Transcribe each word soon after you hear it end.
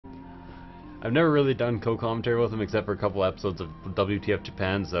I've never really done co-commentary with him except for a couple episodes of WTF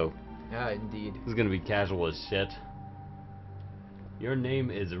Japan, so Yeah, indeed. this is gonna be casual as shit. Your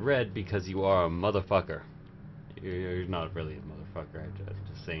name is Red because you are a motherfucker. You're not really a motherfucker, I'm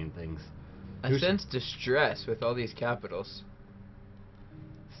just saying things. I sense distress with all these capitals.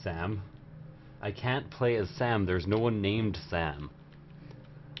 Sam? I can't play as Sam, there's no one named Sam.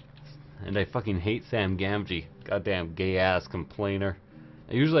 And I fucking hate Sam Gamgee. Goddamn gay-ass complainer.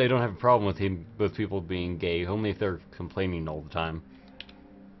 Usually I don't have a problem with people being gay, only if they're complaining all the time.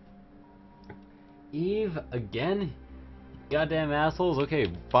 Eve, again? Goddamn assholes? Okay,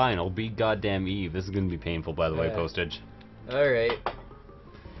 fine, I'll be goddamn Eve. This is gonna be painful, by the way, postage. Alright.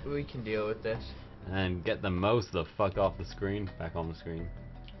 We can deal with this. And get the mouse the fuck off the screen. Back on the screen.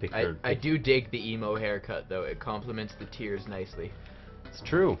 I do dig the emo haircut, though. It complements the tears nicely. It's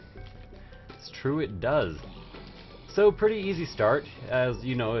true. It's true, it does. So, pretty easy start, as,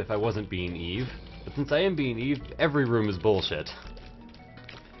 you know, if I wasn't being Eve. But since I am being Eve, every room is bullshit.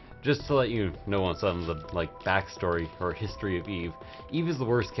 Just to let you know on some of the, like, backstory or history of Eve, Eve is the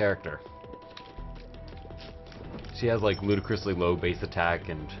worst character. She has, like, ludicrously low base attack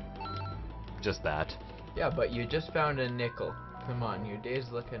and just that. Yeah, but you just found a nickel. Come on, your day's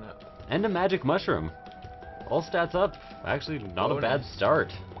looking up. And a magic mushroom. All stats up. Actually, not a bad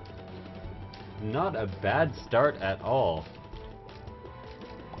start. Not a bad start at all.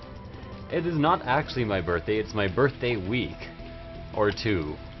 It is not actually my birthday, it's my birthday week. Or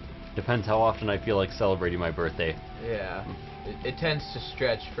two. Depends how often I feel like celebrating my birthday. Yeah. It tends to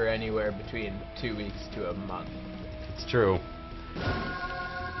stretch for anywhere between 2 weeks to a month. It's true.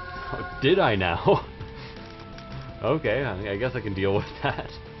 Oh, did I now? Okay, I guess I can deal with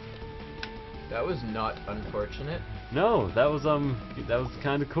that. That was not unfortunate. No, that was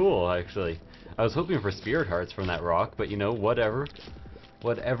kind of cool, actually. I was hoping for spirit hearts from that rock, but you know, whatever.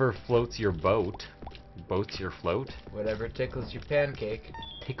 Whatever floats your boat. Boats your float? Whatever tickles your pancake.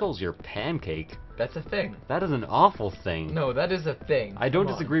 Tickles your pancake? That's a thing. That is an awful thing. No, that is a thing. I don't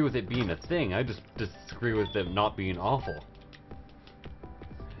disagree with it being a thing, I just disagree with it not being awful.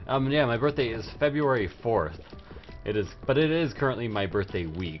 Yeah, my birthday is February 4th. But it is currently my birthday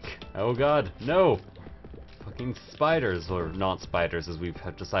week. Oh god, no! Fucking spiders, or not spiders, as we've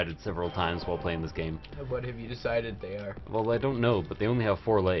decided several times while playing this game. What have you decided they are? Well, I don't know, but they only have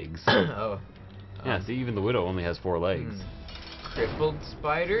 4 legs. Oh. Yeah, see, even the widow only has 4 legs. Crippled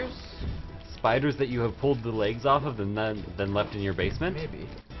spiders? Spiders that you have pulled the legs off of and then left in your basement? Maybe.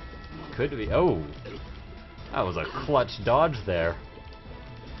 Could be. Oh! That was a clutch dodge there.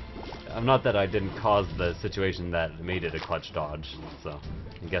 Not that I didn't cause the situation that made it a clutch dodge, so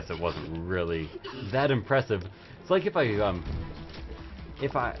I guess it wasn't really that impressive. It's like if I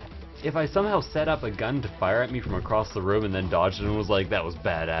somehow set up a gun to fire at me from across the room and then dodged it and was like, that was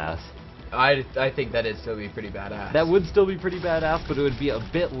badass. I think that'd still be pretty badass. That would still be pretty badass, but it would be a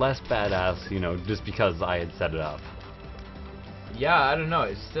bit less badass, you know, just because I had set it up. Yeah, I don't know.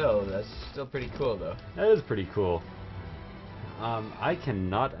 That's still pretty cool, though. That is pretty cool. I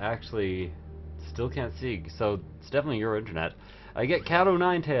cannot actually, still can't see, so it's definitely your internet. I get Cat O'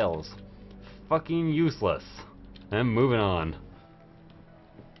 Nine Tails. Fucking useless. I'm moving on.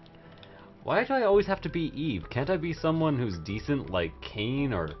 Why do I always have to be Eve? Can't I be someone who's decent, like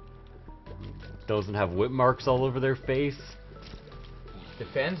Cain, or doesn't have whip marks all over their face? The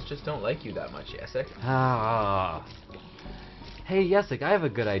fans just don't like you that much, Yessik. Ah. Hey, Yessik, I have a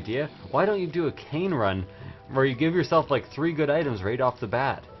good idea. Why don't you do a Cain run where you give yourself like 3 good items right off the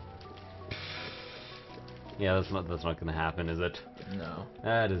bat? Yeah, that's not gonna happen, is it? No.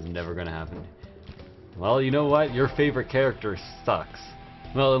 That is never gonna happen. Well, you know what? Your favorite character sucks.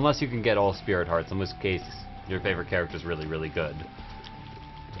 Well, unless you can get all spirit hearts, in which case your favorite character is really, really good.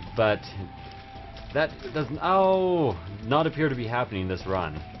 But that doesn't not appear to be happening this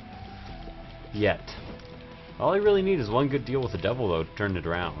run. Yet. All I really need is one good deal with the devil, though, to turn it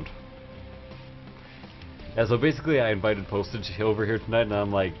around. Yeah, so basically I invited Postage over here tonight, and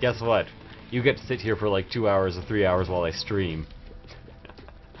I'm like, guess what? You get to sit here for like 2 hours or 3 hours while I stream.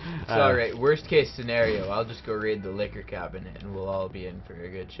 It's alright, worst case scenario, I'll just go raid the liquor cabinet and we'll all be in for a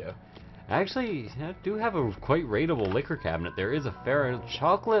good show. Actually, I do have a quite raidable liquor cabinet. There is a fair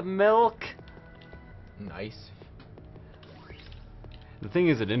chocolate milk. Nice. The thing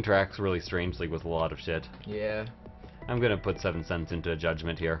is, it interacts really strangely with a lot of shit. Yeah. I'm gonna put 7 cents into a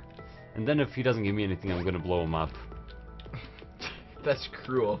judgment here. And then if he doesn't give me anything, I'm gonna blow him up. That's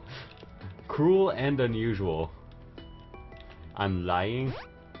cruel. Cruel and unusual. I'm lying?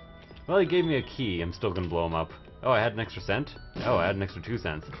 Well, he gave me a key. I'm still gonna blow him up. Oh, I had an extra cent? Oh, I had an extra 2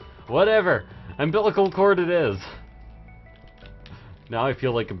 cents. Whatever! Umbilical cord it is! Now I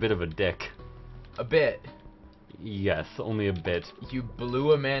feel like a bit of a dick. A bit. Yes, only a bit. You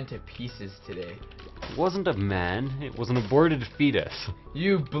blew a man to pieces today. It wasn't a man, it was an aborted fetus.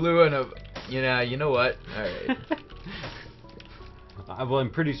 You blew you know what? Alright. Well, I'm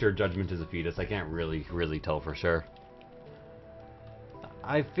pretty sure Judgment is a fetus. I can't really tell for sure.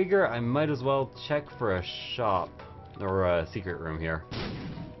 I figure I might as well check for a shop or a secret room here.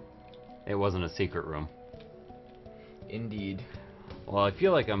 It wasn't a secret room. Indeed. Well, I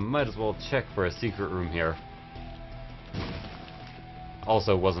feel like I might as well check for a secret room here.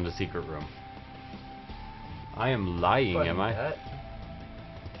 Also wasn't a secret room. I am lying, Funny am I? that.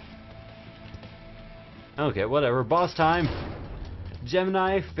 Okay, whatever. Boss time!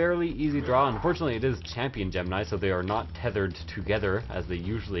 Gemini, fairly easy draw. Unfortunately, it is Champion Gemini, so they are not tethered together as they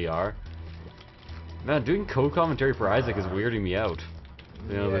usually are. Man, doing co-commentary for Isaac is weirding me out.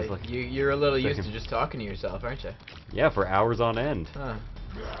 You know, Yeah, like you're a little used to just talking to yourself, aren't you? yeah, for hours on end. Huh.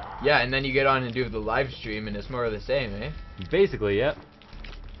 Yeah, and then you get on and do the live stream, and it's more of the same, eh? Basically, yep.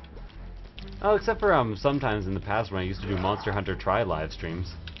 Oh, except for sometimes in the past when I used to do Monster Hunter Tri live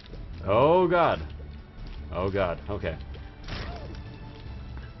streams. Oh god. Oh god. Okay.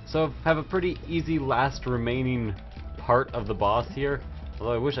 So have a pretty easy last remaining part of the boss here.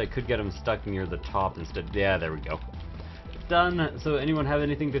 Although I wish I could get him stuck near the top instead. Yeah, there we go. Done. So anyone have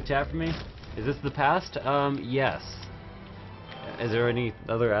anything to chat for me? Is this the past? Yes. Is there any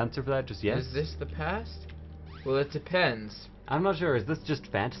other answer for that? Just yes? Is this the past? Well, it depends. I'm not sure. Is this just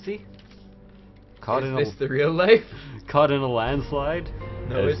fantasy? Is this the real life? Caught in a landslide?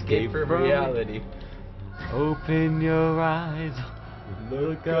 No escape from reality. Open your eyes.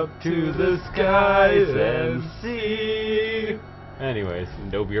 Look up to the skies and see. Anyways,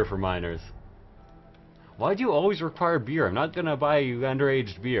 no beer for minors. Why do you always require beer? I'm not gonna buy you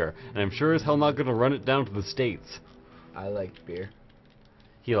underage beer, and I'm sure as hell not gonna run it down to the States. I like beer.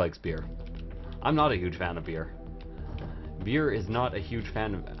 He likes beer. I'm not a huge fan of beer. Beer is not a huge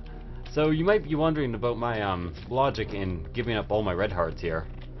fan of... So you might be wondering about my logic in giving up all my red hearts here.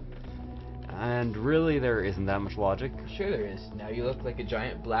 And really there isn't that much logic. Sure there is. Now you look like a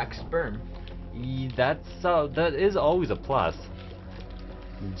giant black sperm. That is always a plus.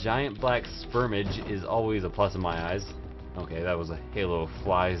 Giant black spermage is always a plus in my eyes. Okay, that was a halo of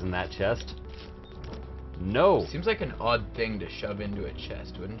flies in that chest. No! Seems like an odd thing to shove into a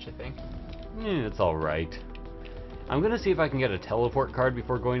chest, wouldn't you think? It's alright. I'm gonna see if I can get a teleport card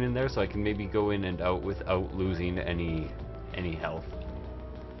before going in there so I can maybe go in and out without losing any health.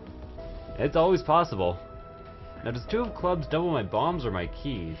 It's always possible. Now does 2 of clubs double my bombs or my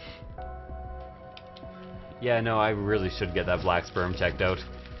keys? Yeah, no, I really should get that black sperm checked out.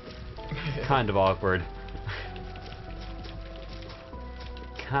 Kind of awkward.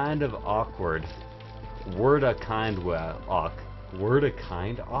 Kind of awkward. Word a kind awk. Word a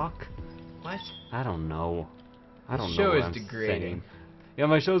kind awk? What? I don't know. I don't know. Show what is I'm degrading. saying. Yeah,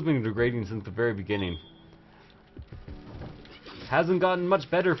 my show's been degrading since the very beginning. Hasn't gotten much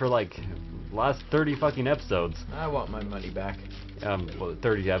better for like last 30 fucking episodes. I want my money back. Well,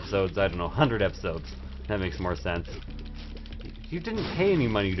 30 episodes, I don't know, 100 episodes. That makes more sense. You didn't pay any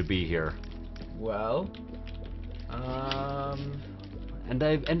money to be here. Well, And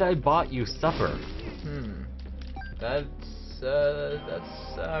I bought you supper. That's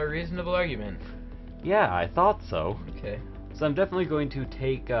a reasonable argument. Yeah, I thought so. Okay. So I'm definitely going to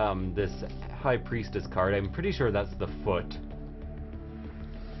take this High Priestess card. I'm pretty sure that's the foot.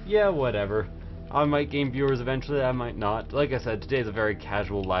 Yeah, whatever. I might gain viewers eventually, I might not. Like I said, today's a very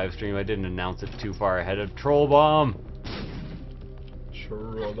casual live stream. I didn't announce it too far ahead of Troll Bomb.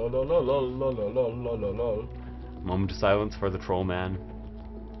 Moment of silence for the troll man.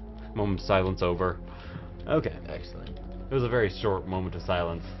 Moment of silence over. Okay. Excellent. It was a very short moment of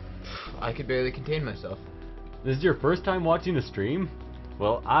silence. I could barely contain myself. This is your first time watching a stream?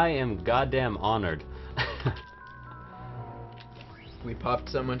 Well, I am goddamn honored. We popped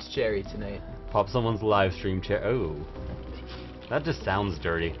someone's cherry tonight. Pop someone's live stream chair. Oh. That just sounds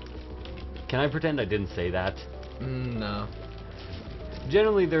dirty. Can I pretend I didn't say that? No.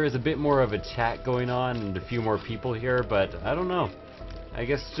 Generally there is a bit more of a chat going on and a few more people here, but I don't know. I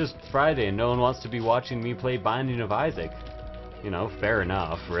guess it's just Friday and no one wants to be watching me play Binding of Isaac. You know, fair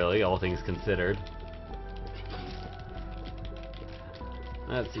enough, really, all things considered.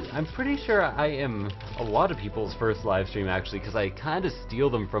 Let's see, I'm pretty sure I am a lot of people's first live stream actually, because I kind of steal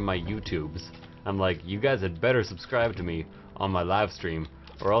them from my YouTubes. I'm like, you guys had better subscribe to me on my live stream,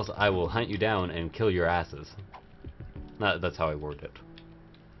 or else I will hunt you down and kill your asses. That's how I word it.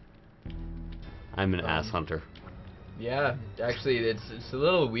 I'm an ass hunter. Yeah, actually, it's a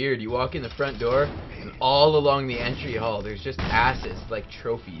little weird. You walk in the front door, and all along the entry hall, there's just asses, like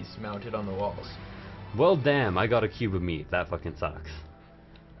trophies, mounted on the walls. Well, damn, I got a cube of meat. That fucking sucks.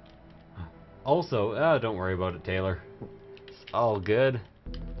 Also, don't worry about it, Taylor. It's all good.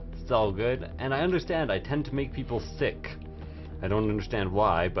 It's all good. And I understand I tend to make people sick. I don't understand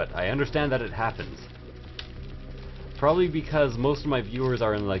why, but I understand that it happens. Probably because most of my viewers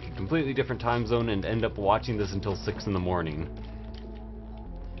are in like a completely different time zone and end up watching this until 6 in the morning.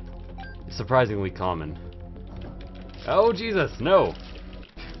 Surprisingly common. Oh Jesus, no!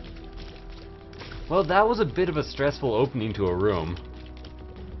 Well, that was a bit of a stressful opening to a room.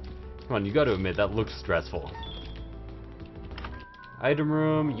 Come on, you gotta admit, that looks stressful. Item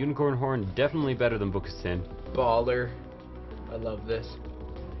room, unicorn horn, definitely better than Book of Sin. Baller. I love this.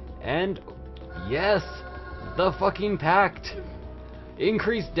 And, yes! The fucking pact!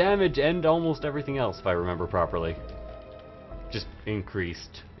 Increased damage and almost everything else, if I remember properly. Just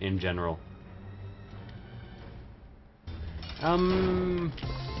increased, in general.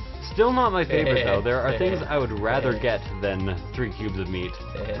 Still not my favorite, though. There are things I would rather get than 3 cubes of meat.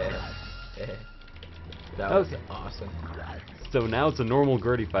 That was awesome. So now it's a normal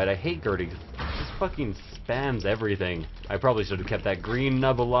Gertie fight. I hate Gertie. It just fucking spams everything. I probably should have kept that green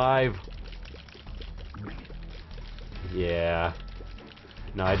nub alive. Yeah.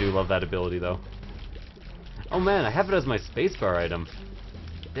 No, I do love that ability, though. Oh man, I have it as my spacebar item.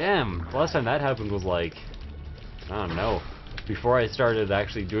 Damn, the last time that happened was like, I don't know, before I started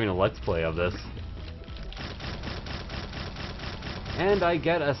actually doing a Let's Play of this. And I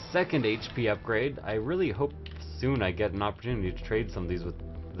get a second HP upgrade. I really hope soon I get an opportunity to trade some of these with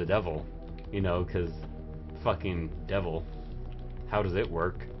the devil. You know, because fucking devil. How does it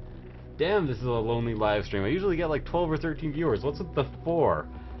work? Damn, this is a lonely live stream. I usually get like 12 or 13 viewers. What's with the 4?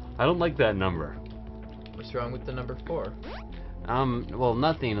 I don't like that number. What's wrong with the number 4? Well,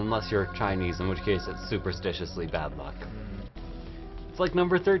 nothing unless you're Chinese, in which case it's superstitiously bad luck. It's like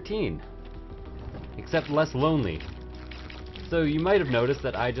number 13. Except less lonely. So you might have noticed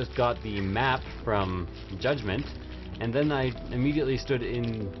that I just got the map from Judgment, and then I immediately stood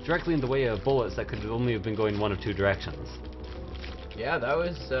directly in the way of bullets that could only have been going one of 2 directions. Yeah, that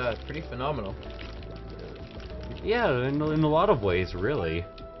was pretty phenomenal. Yeah, in a lot of ways, really.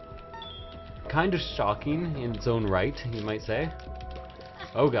 Kind of shocking in its own right, you might say.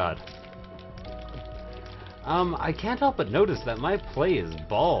 Oh god. I can't help but notice that my play is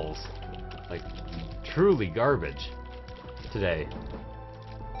balls. Like, truly garbage today.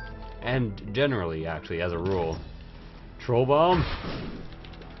 And generally, actually, as a rule. Troll bomb?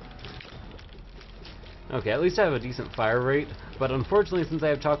 Okay, at least I have a decent fire rate, but unfortunately since I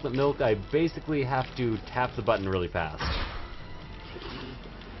have chocolate milk, I basically have to tap the button really fast.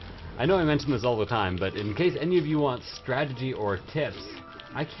 I know I mention this all the time, but in case any of you want strategy or tips,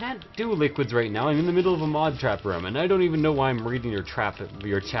 I can't do liquids right now. I'm in the middle of a mob trap room, and I don't even know why I'm reading your chat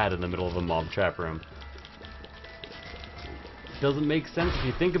in the middle of a mob trap room. Doesn't make sense if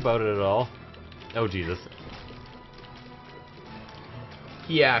you think about it at all. Oh Jesus.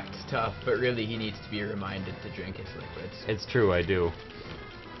 He acts tough, but really he needs to be reminded to drink his liquids. It's true, I do.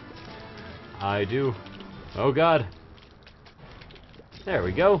 I do. Oh god. There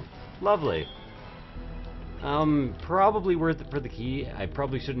we go. Lovely. Probably worth it for the key. I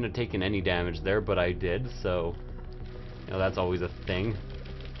probably shouldn't have taken any damage there, but I did, so... You know, that's always a thing.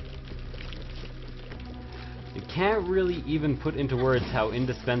 You can't really even put into words how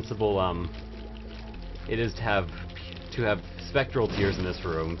indispensable, it is to have spectral tears in this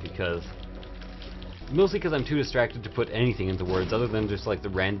room, because... Mostly because I'm too distracted to put anything into words other than just like the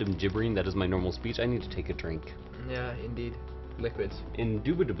random gibbering that is my normal speech. I need to take a drink. Yeah, indeed. Liquids.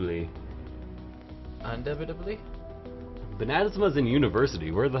 Indubitably. Undoubtedly? Banadisma's in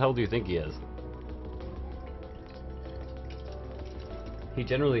university. Where the hell do you think he is? He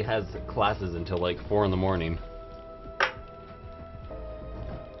generally has classes until like 4 in the morning.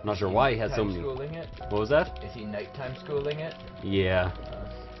 I'm not sure why he has so many. Schooling it? What was that? Is he nighttime schooling it? Yeah.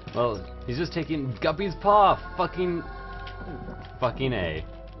 Well, he's just taking Guppy's paw. Fucking A.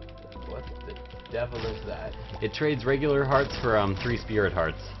 What the devil is that? It trades regular hearts for 3 spirit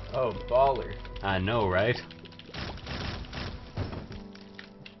hearts. Oh, baller. I know, right?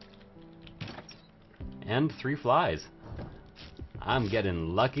 And 3 flies. I'm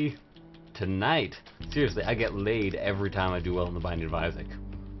getting lucky tonight. Seriously, I get laid every time I do well in the Binding of Isaac.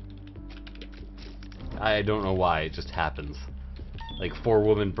 I don't know why, it just happens. Like 4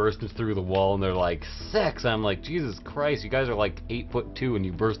 women burst through the wall and they're like, sex! I'm like, Jesus Christ, you guys are like 8'2" and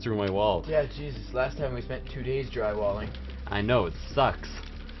you burst through my wall. Yeah, Jesus, last time we spent 2 days drywalling. I know, it sucks.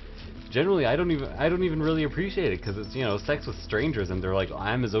 generally I don't even really appreciate it because it's, you know, sex with strangers and they're like,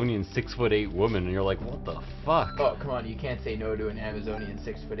 Amazonian 6'8" woman, and you're like, what the fuck? Oh, come on, you can't say no to an Amazonian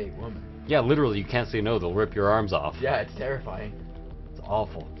 6'8" woman. Yeah, literally, you can't say no, they'll rip your arms off. Yeah, it's terrifying. It's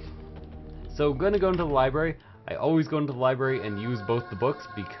awful. So, gonna go into the library. I always go into the library and use both the books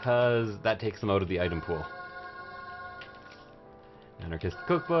because that takes them out of the item pool. Anarchist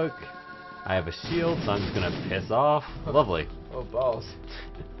cookbook. I have a shield, so I'm just gonna piss off. Lovely. Oh, balls.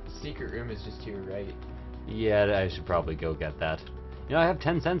 Secret room is just to your right. Yeah, I should probably go get that. You know, I have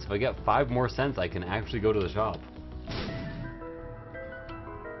 10 cents. If I get 5 more cents, I can actually go to the shop.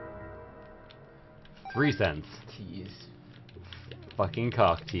 3 cents. Tease. Fucking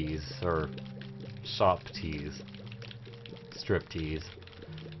cock tease. Or shop tease. Strip tease.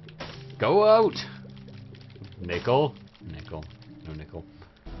 Go out! Nickel. Nickel. No nickel.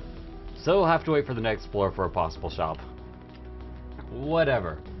 So, have to wait for the next floor for a possible shop.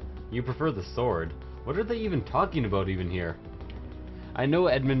 Whatever. You prefer the sword. What are they even talking about even here? I know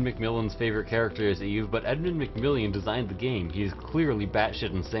Edmund Macmillan's favorite character is Eve, but Edmund Macmillan designed the game. He is clearly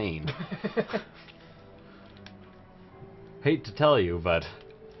batshit insane. Hate to tell you, but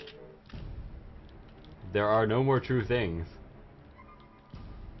there are no more true things.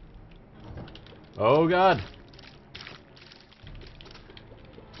 Oh god!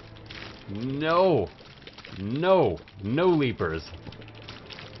 No! No! No leapers!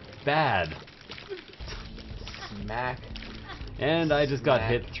 Bad! Smack. And I just got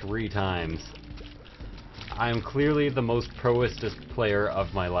hit 3 times. I am clearly the most proistest player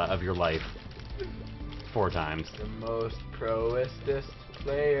of your life. 4 times. The most proistest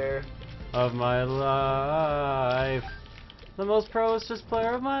player of my life. The most proistest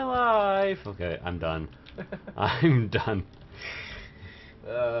player of my life. Okay, I'm done. I'm done.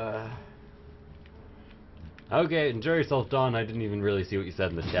 Okay, enjoy yourself, Dawn. I didn't even really see what you said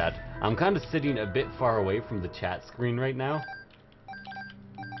in the chat. I'm kind of sitting a bit far away from the chat screen right now.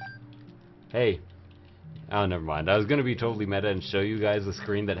 Hey. Oh, never mind. I was going to be totally meta and show you guys a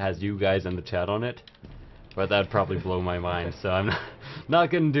screen that has you guys and the chat on it. But that'd probably blow my mind, so I'm not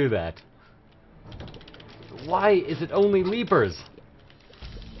going to do that. Why is it only leapers?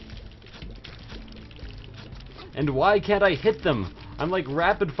 And why can't I hit them? I'm like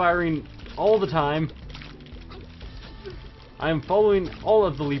rapid firing all the time. I am following all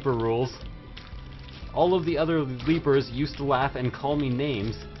of the leaper rules. All of the other leapers used to laugh and call me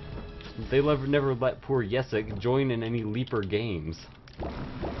names. They never let poor Yessik join in any leaper games.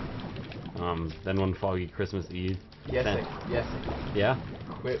 Then one foggy Christmas Eve. Yessik. Yeah?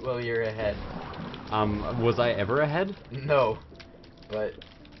 Quit while you're ahead. Was I ever ahead? No. But,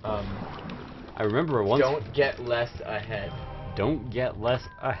 I remember once... Don't get less ahead. Don't get less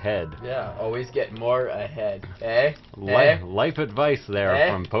ahead. Yeah, always get more ahead. Eh? Life advice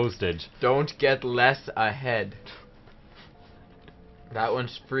there from Postage. Don't get less ahead. That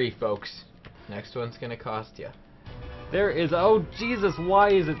one's free, folks. Next one's gonna cost you. There is... Oh, Jesus, why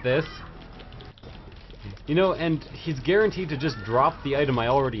is it this? You know, and he's guaranteed to just drop the item I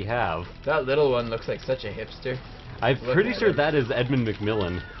already have. That little one looks like such a hipster. I'm pretty sure that is Edmund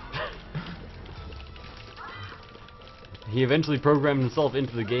Macmillan. He eventually programmed himself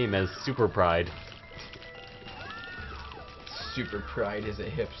into the game as Super Pride. Super Pride is a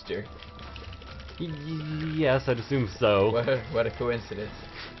hipster. Yes, I'd assume so. What a coincidence.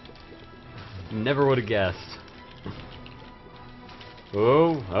 Never would have guessed.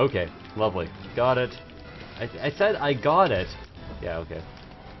 Oh, okay. Lovely. Got it. I said I got it. Yeah, okay.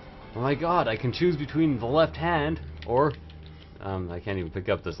 Oh my god, I can choose between the left hand or... I can't even pick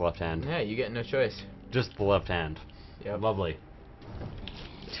up this left hand. Yeah, you get no choice. Just the left hand. Yep. Lovely.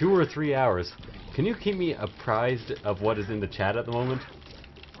 2 or 3 hours. Can you keep me apprised of what is in the chat at the moment?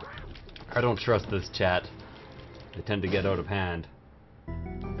 I don't trust this chat. They tend to get out of hand.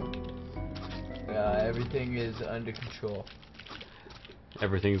 Everything is under control.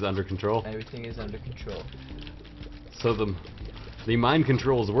 Everything's under control? Everything is under control. So the mind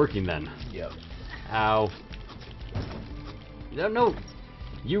control is working then? Yep. Ow. No.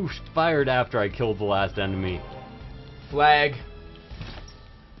 You fired after I killed the last enemy. Flag.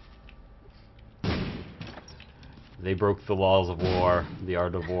 They broke the laws of war. The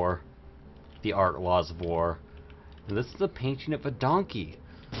art of war. The art laws of war. And this is a painting of a donkey.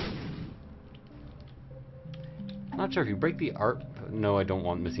 I'm not sure if you break the art... No, I don't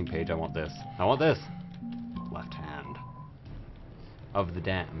want missing page. I want this. I want this. Left hand. Of the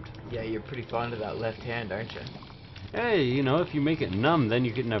damned. Yeah, you're pretty fond of that left hand, aren't you? Hey, you know, if you make it numb, then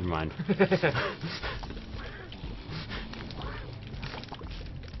you can... Never mind.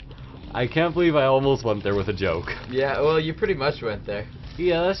 I can't believe I almost went there with a joke. Yeah, well, you pretty much went there.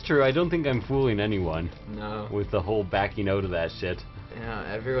 Yeah, that's true. I don't think I'm fooling anyone No. with the whole backing out of that shit. Yeah,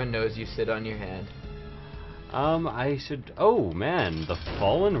 everyone knows you sit on your hand. I should... Oh, man. The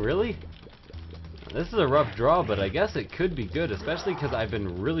Fallen? Really? This is a rough draw, but I guess it could be good, especially because I've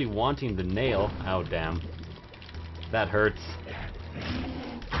been really wanting the nail. Oh, damn. That hurts.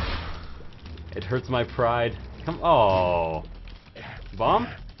 It hurts my pride. Come... Oh. Bomb?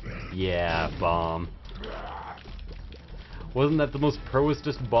 Yeah, bomb. Wasn't that the most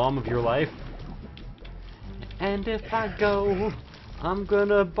proistest bomb of your life? And if I go, I'm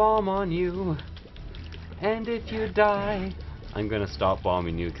gonna bomb on you. And if you die, I'm gonna stop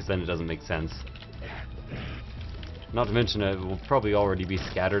bombing you, because then it doesn't make sense. Not to mention it will probably already be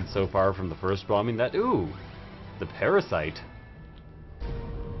scattered so far from the first bombing that... Ooh! The parasite.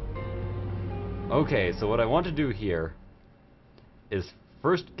 Okay, so what I want to do here is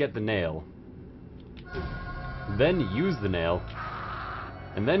first get the nail, then use the nail,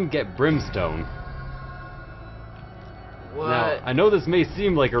 and then get brimstone. What? Now, I know this may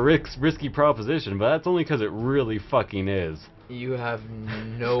seem like a risky proposition, but that's only because it really fucking is. You have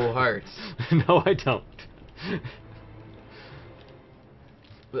no heart. No, I don't.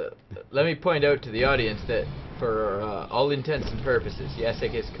 Let me point out to the audience that for all intents and purposes,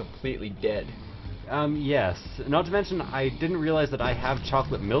 Yessik is completely dead. Yes. Not to mention, I didn't realize that I have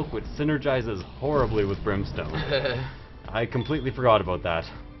chocolate milk, which synergizes horribly with brimstone. I completely forgot about that.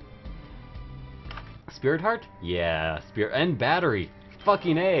 Spirit heart? Yeah, spirit and battery.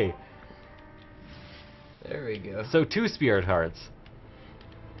 Fucking A. There we go. So 2 spirit hearts.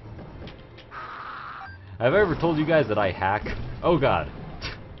 Have I ever told you guys that I hack? Oh god.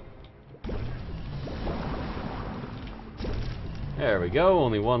 There we go,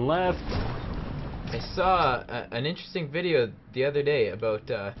 only 1 left. I saw an interesting video the other day about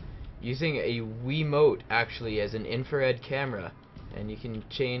using a Wiimote actually as an infrared camera, and you can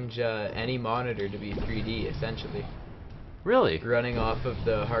change any monitor to be 3D essentially. Really? Running off of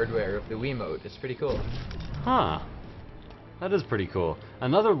the hardware of the Wiimote. It's pretty cool. Huh. That is pretty cool.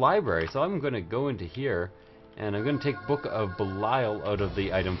 Another library, so I'm going to go into here, and I'm going to take Book of Belial out of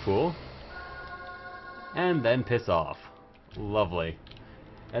the item pool, and then piss off. Lovely.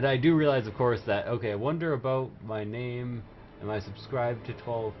 And I do realize, of course, that, okay, I wonder about my name. Am I subscribed to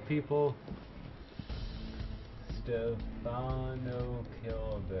 12 people? Stefano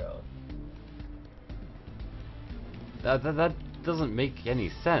Kilbell. That doesn't make any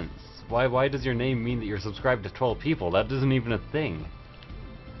sense. Why does your name mean that you're subscribed to 12 people? That isn't even a thing.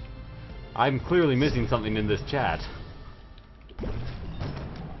 I'm clearly missing something in this chat.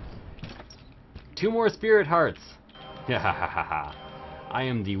 2 more spirit hearts. Ha. I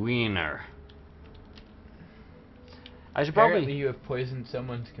am the wiener. I should Apparently probably... you have poisoned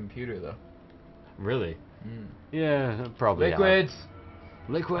someone's computer though. Really? Mm. Yeah, probably. Liquids!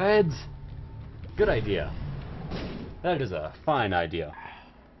 Liquids! Good idea. That is a fine idea.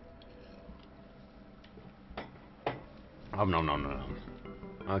 No.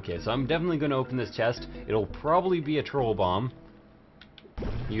 Okay, so I'm definitely going to open this chest. It'll probably be a troll bomb.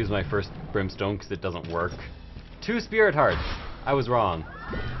 Use my first brimstone because it doesn't work. 2 spirit hearts. I was wrong.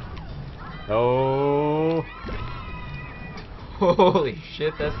 Oh. Holy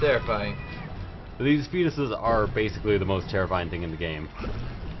shit, that's terrifying. These fetuses are basically the most terrifying thing in the game.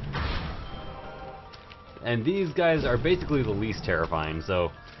 And these guys are basically the least terrifying,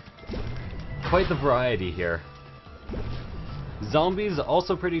 so quite the variety here. Zombies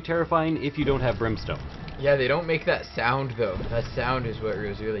also pretty terrifying if you don't have brimstone. Yeah, they don't make that sound though. That sound is what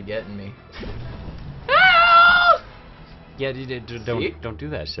was really getting me. Yeah, don't do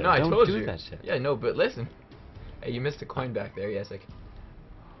that shit. No, I don't told do you. that shit. Yeah, no, but listen. Hey, you missed a coin back there, Yessik.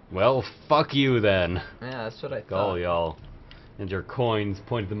 Well, fuck you then. Yeah, that's what I thought. All y'all. And your coins,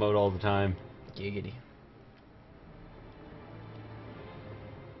 point them out all the time. Giggity.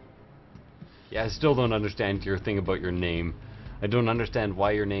 Yeah, I still don't understand your thing about your name. I don't understand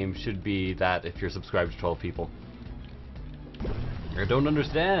why your name should be that if you're subscribed to 12 people. I don't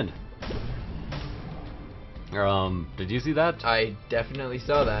understand. Did you see that? I definitely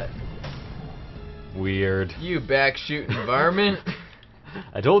saw that. Weird. You back shooting varmint.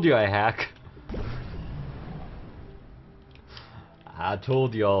 I told you I hack. I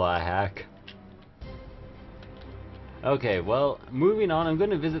told y'all I hack. Okay, well, moving on, I'm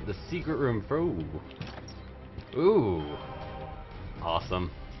going to visit the secret room for... Ooh.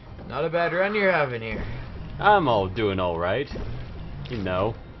 Awesome. Not a bad run you're having here. I'm all doing alright. You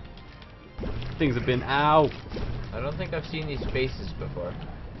know. Things have been... Ow! I don't think I've seen these faces before.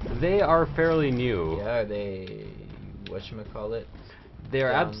 They are fairly new. Yeah, are they... whatchamacallit? They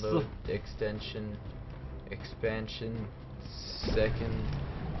are Download, absolutely... extension, expansion, second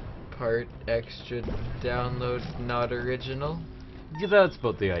part extra download not original? Yeah, that's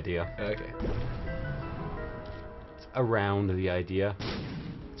about the idea. Okay. It's around the idea.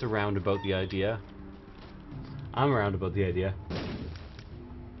 It's around about the idea. I'm around about the idea.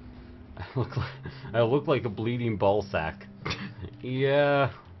 I look like a bleeding ball sack.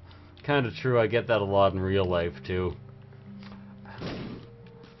 Yeah, kind of true. I get that a lot in real life too.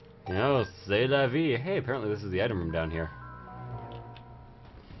 You know, c'est la vie. Hey, apparently this is the item room down here.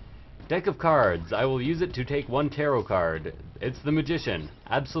 Deck of cards. I will use it to take one tarot card. It's the Magician.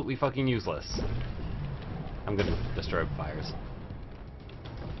 Absolutely fucking useless. I'm gonna destroy fires.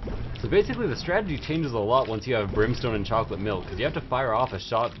 So basically the strategy changes a lot once you have brimstone and chocolate milk, because you have to fire off a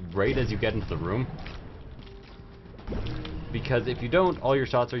shot right as you get into the room. Because if you don't, all your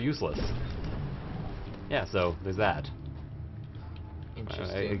shots are useless. Yeah, so there's that.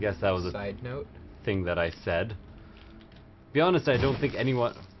 Interesting. I guess that was a side note thing that I said. To be honest, I don't think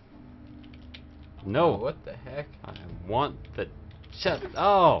anyone... No. Oh, what the heck? I want the chest.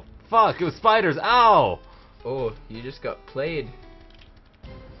 Oh, fuck, it was spiders. Ow! Oh, you just got played.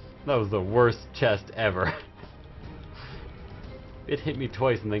 That was the worst chest ever. It hit me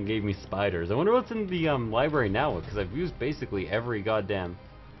twice and then gave me spiders. I wonder what's in the library now, because I've used basically every goddamn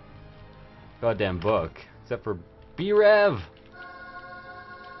book except for B-Rev.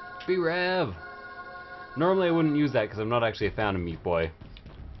 B-Rev. Normally I wouldn't use that because I'm not actually a fan of Meat Boy,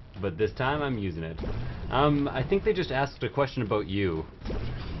 but this time I'm using it. I think they just asked a question about you.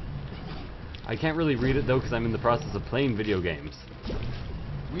 I can't really read it though because I'm in the process of playing video games.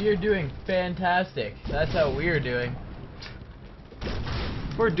 We are doing fantastic. That's how we are doing.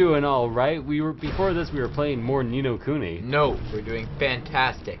 We're doing all right. Before this we were playing more Ni no Kuni. No, we're doing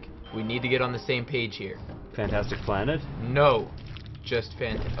fantastic. We need to get on the same page here. Fantastic Planet. No, just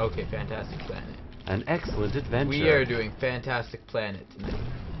okay, Fantastic Planet. An excellent adventure. We are doing Fantastic Planet tonight.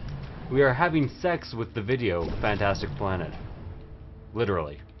 We are having sex with the video Fantastic Planet.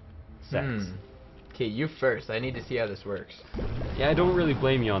 Literally. Sex. Okay, you first. I need to see how this works. Yeah, I don't really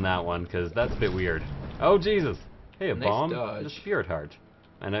blame you on that one, because that's a bit weird. Oh, Jesus. Hey, a Nice bomb. dodge. And a spirit heart.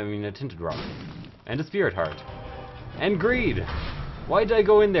 And I mean a tinted rock. And a spirit heart. And greed. Why did I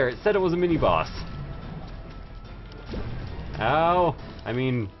go in there? It said it was a mini-boss. Ow. I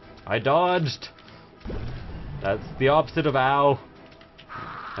mean, I dodged. That's the opposite of ow.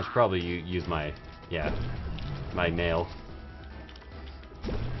 I should probably use my nail.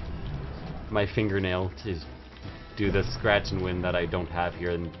 My fingernail to do the scratch and win that I don't have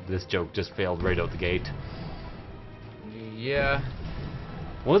here, and this joke just failed right out the gate. Yeah.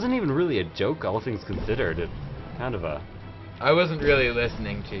 Wasn't even really a joke, all things considered. It kind of a... I wasn't really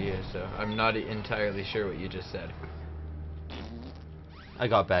listening to you, so I'm not entirely sure what you just said. I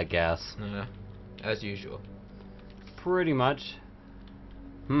got bad gas. As usual. Pretty much.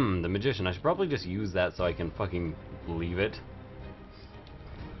 The Magician. I should probably just use that so I can fucking leave it.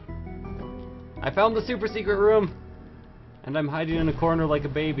 I found the super secret room! And I'm hiding in a corner like a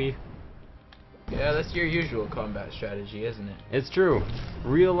baby. Yeah, that's your usual combat strategy, isn't it? It's true.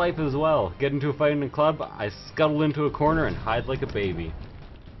 Real life as well. Get into a fight in a club, I scuttle into a corner and hide like a baby.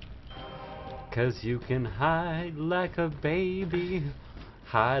 'Cause you can hide like a baby.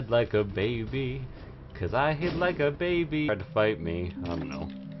 Hide like a baby. 'Cause I hid like a baby. Tried to fight me. I don't know.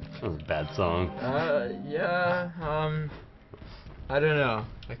 That was a bad song. I don't know.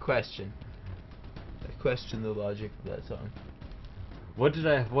 I question the logic of that song. What did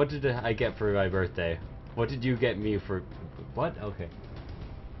I get for my birthday? What did you get me for... What? Okay.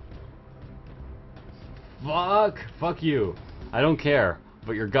 Fuck you. I don't care.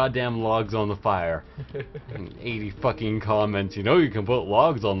 But your goddamn logs on the fire. And 80 fucking comments. You know you can put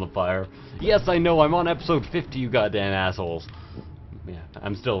logs on the fire. Yes, I know. I'm on episode 50, you goddamn assholes. Yeah,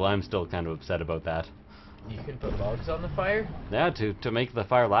 I'm still kind of upset about that. You can put logs on the fire? Yeah, to make the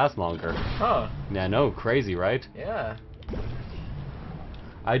fire last longer. Huh. Yeah, I know. Crazy, right? Yeah.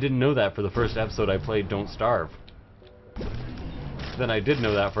 I didn't know that for the first episode I played Don't Starve. Then I did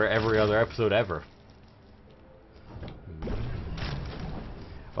know that for every other episode ever.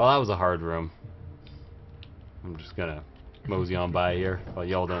 Well, that was a hard room. I'm just gonna mosey on by here while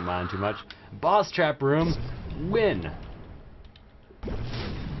y'all don't mind too much. Boss trap room. Win.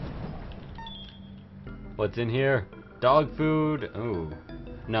 What's in here? Dog food. Ooh.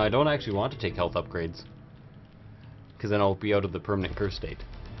 No, I don't actually want to take health upgrades, because then I'll be out of the permanent curse state.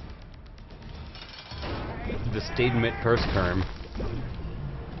 The statement curse term.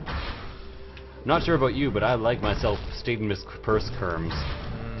 Not sure about you, but I like myself statement curse terms.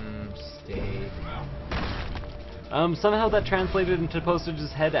 Steak. Somehow that translated into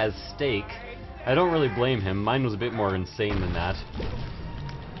Postage's head as steak. I don't really blame him. Mine was a bit more insane than that.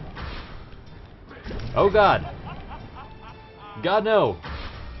 Oh God! God, no!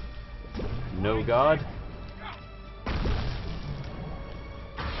 No God?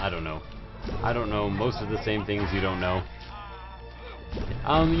 I don't know. I don't know most of the same things you don't know.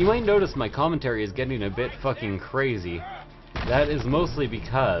 You might notice my commentary is getting a bit fucking crazy. That is mostly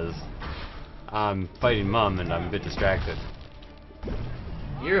because I'm fighting Mum and I'm a bit distracted.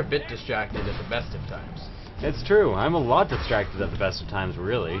 You're a bit distracted at the best of times. It's true. I'm a lot distracted at the best of times,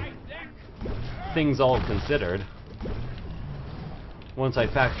 really. Things all considered. Once I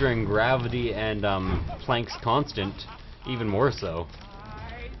factor in gravity and Planck's constant, even more so.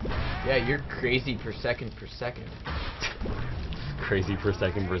 Yeah, you're crazy per second per second. Crazy per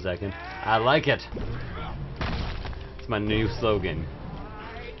second per second. I like it. It's my new slogan.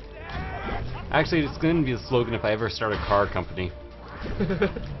 Actually, it's going to be the slogan if I ever start a car company.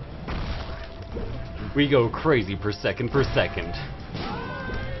 We go crazy per second per second.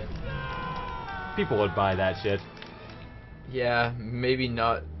 People would buy that shit. Yeah, maybe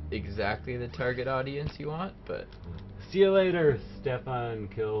not exactly the target audience you want, but... See you later, Stefan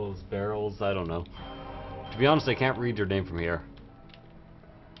Kills Barrels. I don't know. To be honest, I can't read your name from here.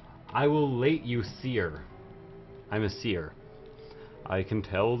 I will late you seer. I'm a seer. I can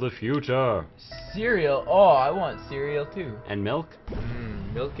tell the future. Cereal? Oh, I want cereal too. And milk?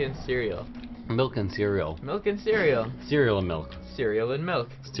 Milk and cereal. Milk and cereal. Milk and cereal. Cereal and milk. Cereal and milk.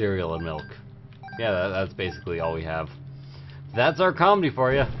 Cereal and milk. Yeah, that's basically all we have. That's our comedy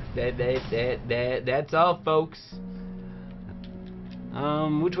for you. That's all, folks.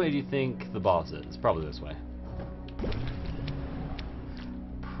 Which way do you think the boss is? Probably this way.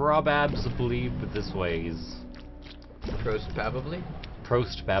 Probably this ways. Prost-babably?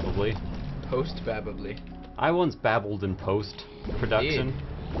 Prost-babably. Post-babably. I once babbled in post-production.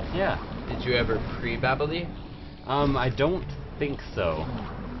 Indeed. Yeah. Did you ever pre-babbly? I don't think so.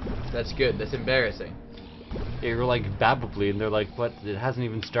 That's good. That's embarrassing. You're like, babbably, and they're like, what? It hasn't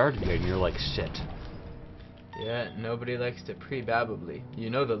even started yet, and you're like, shit. Yeah, nobody likes to pre-babbly. You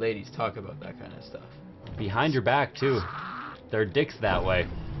know the ladies talk about that kind of stuff. Behind your back, too. Their dicks that way.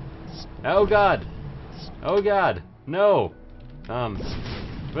 Oh God! Oh God! No! That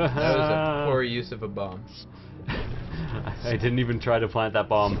was a poor use of a bomb. I didn't even try to plant that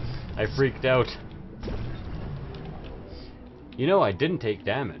bomb. I freaked out. You know, I didn't take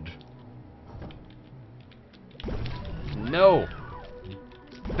damage. No!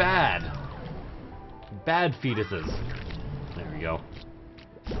 Bad! Bad fetuses. There we go.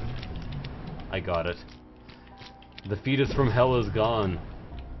 I got it. The fetus from hell is gone.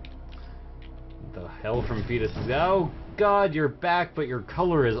 The hell from fetus is... Oh God, you're back, but your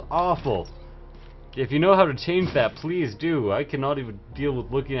color is awful. If you know how to change that, please do. I cannot even deal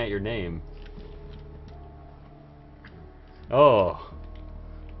with looking at your name. Oh.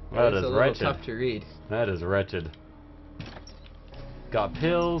 That is wretched. It's a little tough to read. That is wretched. Got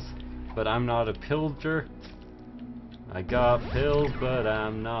pills, but I'm not a pillager. I got pills, but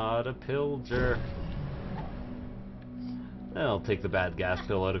I'm not a pillager. I'll take the bad gas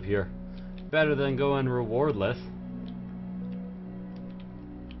pill out of here. Better than going rewardless.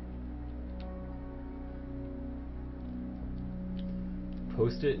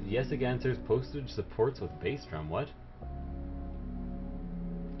 Yessik answers postage supports with bass drum. What?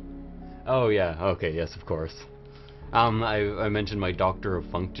 Oh yeah, okay, yes, of course. I mentioned my Doctor of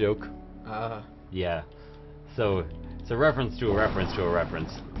Funk joke. Yeah. So, it's a reference to a reference to a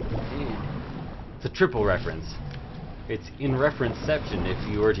reference. It's a triple reference. It's in referenceception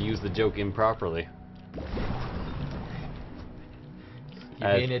if you were to use the joke improperly. You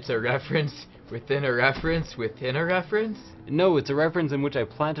mean it's a reference within a reference within a reference? No, it's a reference in which I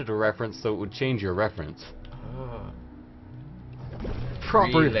planted a reference so it would change your reference. Oh.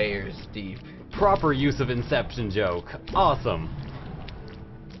 Proper 3 layers deep. Proper use of inception joke. Awesome.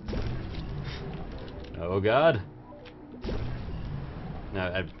 Oh God.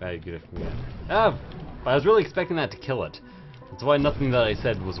 No, I get it. Yeah. Ah, I was really expecting that to kill it. That's why nothing that I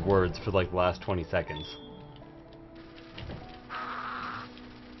said was words for like the last 20 seconds.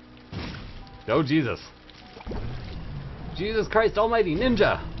 Oh Jesus. Jesus Christ Almighty,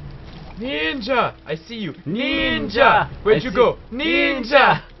 ninja! Ninja! I see you! Ninja! Where'd you go?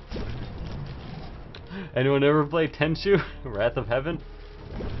 Ninja! Anyone ever play Tenchu, Wrath of Heaven?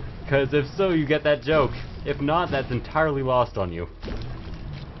 Because if so, you get that joke. If not, that's entirely lost on you.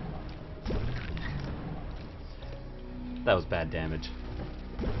 That was bad damage.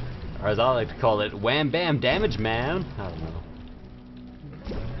 Or as I like to call it, wham bam damage, man. I don't know.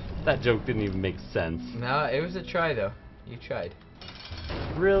 That joke didn't even make sense. No, it was a try though. You tried.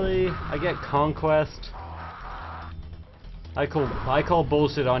 Really? I get Conquest? I call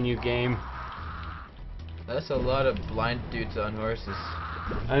bullshit on you, game. That's a lot of blind dudes on horses.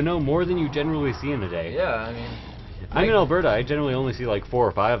 I know, more than you generally see in a day. Yeah, I mean... I'm in Alberta, I generally only see like 4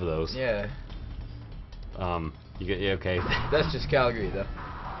 or 5 of those. Yeah. Yeah, okay. That's just Calgary, though.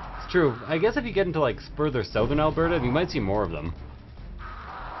 It's true. I guess if you get into like further southern Alberta, you might see more of them.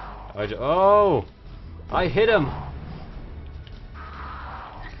 Oh! I hit him!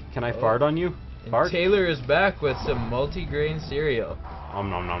 Can I fart on you? Fart? And Taylor is back with some multi-grain cereal. Nom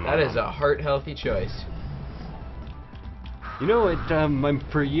nom nom. That is a heart-healthy choice. You know,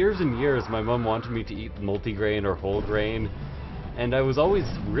 for years and years, my mom wanted me to eat multigrain or whole grain, and I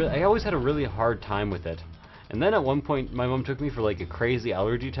always had a really hard time with it. And then at one point, my mom took me for like a crazy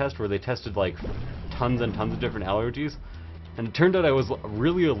allergy test where they tested like tons and tons of different allergies, and it turned out I was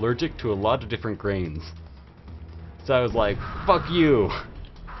really allergic to a lot of different grains. So I was like, "Fuck you."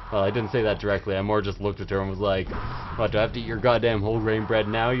 Well, I didn't say that directly. I more just looked at her and was like, "What, do I have to eat your goddamn whole grain bread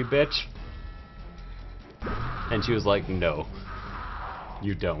now, you bitch?" And she was like, "No,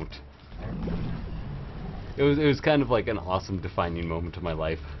 you don't." It was kind of like an awesome defining moment of my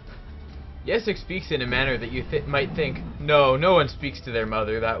life. Yessik speaks in a manner that you might think, no one speaks to their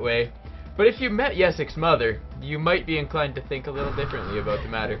mother that way. But if you met Yessik's mother, you might be inclined to think a little differently about the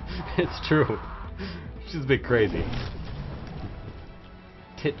matter. It's true. She's a bit crazy.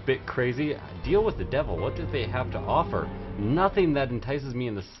 Tit-bit crazy. Deal with the devil. What do they have to offer? Nothing that entices me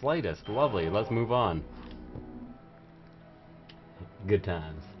in the slightest. Lovely. Let's move on. Good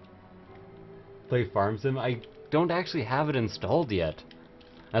times. Play Farm Sim? I don't actually have it installed yet.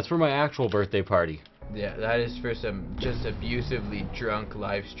 That's for my actual birthday party. Yeah, that is for some just abusively drunk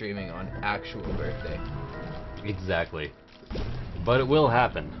live streaming on actual birthday. Exactly. But it will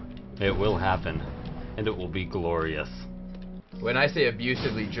happen. It will happen. And it will be glorious. When I say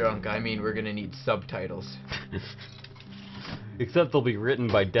abusively drunk, I mean we're gonna need subtitles. Except they'll be written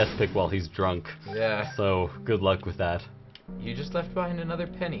by Deathpick while he's drunk. Yeah. So, good luck with that. You just left behind another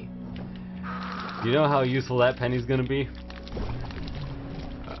penny. You know how useful that penny's gonna be?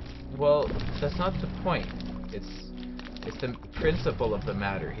 Well, that's not the point. It's the principle of the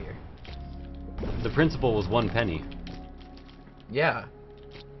matter here. The principle was 1 penny. Yeah.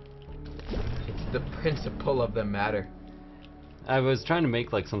 It's the principle of the matter. I was trying to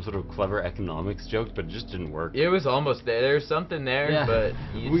make like some sort of clever economics joke, but it just didn't work. It was almost there. There's something there, Yeah. but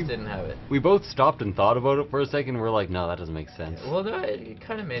you just didn't have it. We both stopped and thought about it for a second, and we're like, no, that doesn't make sense. Yeah, well, no, it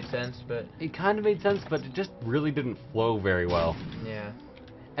kind of made sense, but... It kind of made sense, but it just really didn't flow very well. Yeah.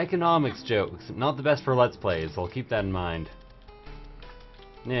 Economics jokes, not the best for Let's Plays, so I'll keep that in mind.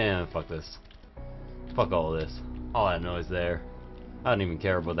 Yeah, fuck this. Fuck all of this. All that noise there. I don't even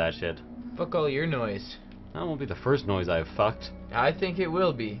care about that shit. Fuck all your noise. That won't be the first noise I've fucked. I think it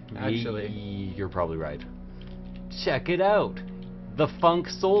will be, actually. You're probably right. Check it out. The Funk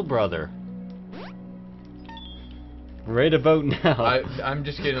Soul Brother. Right about now. I'm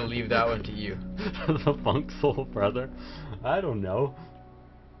just gonna leave that one to you. The Funk Soul Brother? I don't know.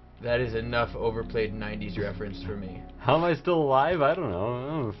 That is enough overplayed 90s reference for me. How am I still alive? I don't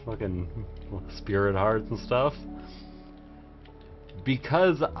know. Fucking spirit hearts and stuff.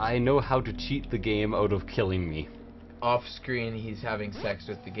 Because I know how to cheat the game out of killing me. Off screen, he's having sex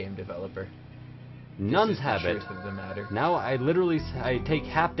with the game developer. Nuns have it. This is the truth of the matter. Now I take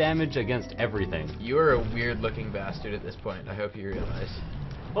half damage against everything. You are a weird-looking bastard at this point. I hope you realize.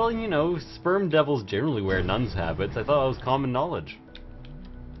 Well, you know, sperm devils generally wear nuns' habits. I thought that was common knowledge.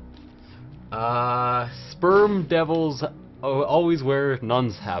 Sperm devils always wear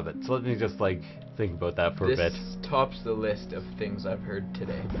nuns' habits. Let me just, like, think about that for a bit. This tops the list of things I've heard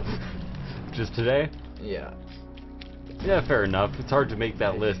today. Just today? Yeah. Yeah, fair enough. It's hard to make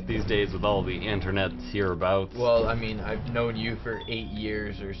that list these days with all the internets hereabouts. Well, I mean, I've known you for 8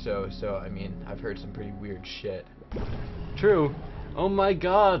 years or so, I mean, I've heard some pretty weird shit. True. Oh my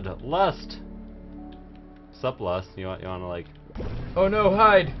god, Lust. Sup, Lust? You wanna, like... Oh no,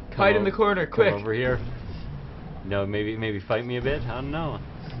 hide! Hide in the corner, quick! Come over here. No, maybe fight me a bit? I don't know.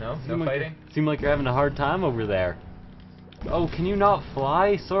 No? No fighting? Seem like you're having a hard time over there. Oh, can you not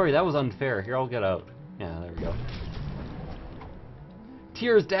fly? Sorry, that was unfair. Here, I'll get out. Yeah, there we go.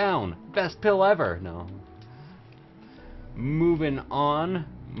 Tears down! Best pill ever! No. Moving on.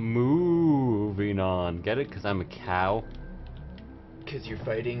 Moving on. Get it? Because I'm a cow. Because you're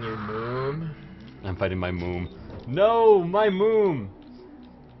fighting your moom? I'm fighting my moom. No! My moom!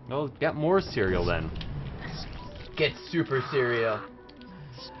 Well, get more cereal then. Get super cereal.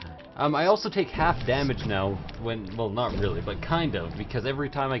 I also take half damage now when, well, not really, but kind of, because every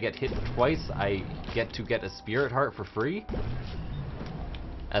time I get hit twice, I get to get a spirit heart for free.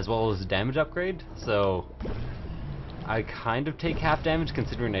 as well as a damage upgrade, so I kind of take half damage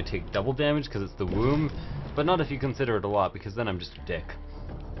considering I take double damage because it's the womb, but not if you consider it a lot, because then I'm just a dick.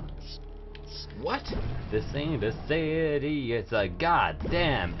 What? This ain't a city, it's a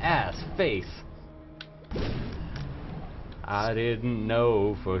goddamn ass face. I didn't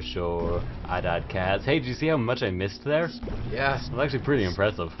know for sure. I died cats. Hey, did you see how much I missed there? Yeah. It was actually pretty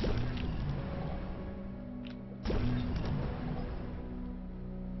impressive.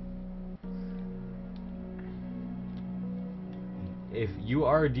 If you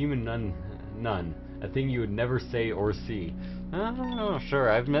are a demon nun, a thing you would never say or see. Oh,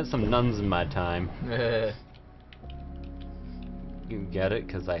 sure, I've met some nuns in my time. You get it?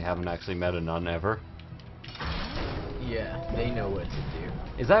 Because I haven't actually met a nun ever. Yeah, they know what to do.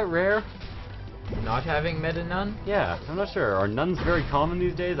 Is that rare? Not having met a nun? Yeah, I'm not sure. Are nuns very common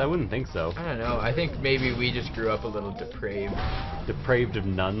these days? I wouldn't think so. I don't know. I think maybe we just grew up a little depraved. Depraved of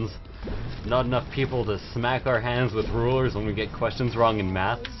nuns. Not enough people to smack our hands with rulers when we get questions wrong in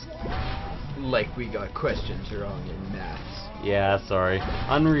maths. Like we got questions wrong in maths. Yeah, sorry.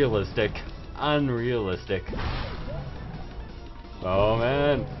 Unrealistic. Unrealistic. Oh,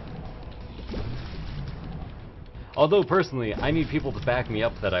 man. Although, personally, I need people to back me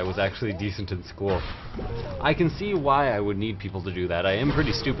up that I was actually decent in school. I can see why I would need people to do that. I am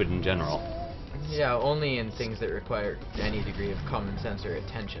pretty stupid in general. Yeah, only in things that require any degree of common sense or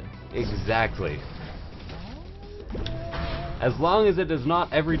attention. Exactly. As long as it is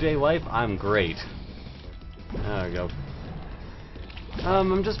not everyday life, I'm great. There we go.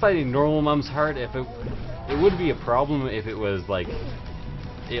 I'm just fighting normal Mum's Heart. If it would be a problem if it was like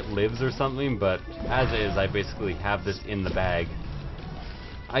it lives or something, but as is, I basically have this in the bag.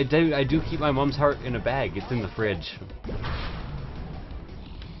 I do keep my Mum's Heart in a bag. It's in the fridge.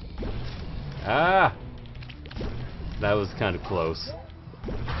 Ah! That was kind of close.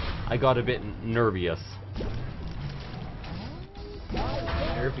 I got a bit nervous.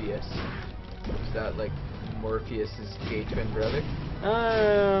 Nervous? Is that like Morpheus's gay twin brother?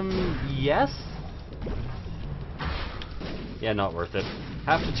 Yes? Yeah, not worth it.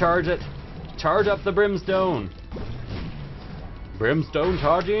 Have to charge it. Charge up the brimstone. Brimstone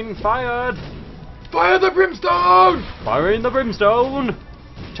charging, fired! Fire the brimstone! Firing the brimstone!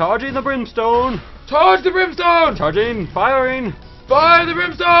 Charging the brimstone! Charge the brimstone! Charging, firing! Fire the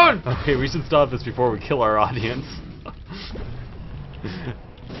brimstone! Okay, we should stop this before we kill our audience.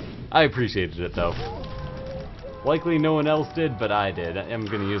 I appreciated it though. Likely no one else did, but I did. I'm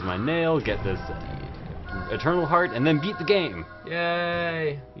gonna use my nail, get this Eternal Heart, and then beat the game.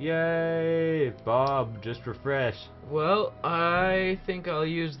 Yay! Yay! Bob, just refresh. Well, I think I'll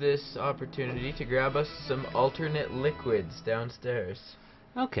use this opportunity to grab us some alternate liquids downstairs.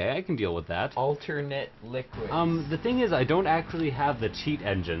 Okay, I can deal with that. Alternate liquids. The thing is, I don't actually have the cheat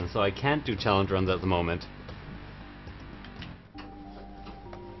engine, so I can't do challenge runs at the moment.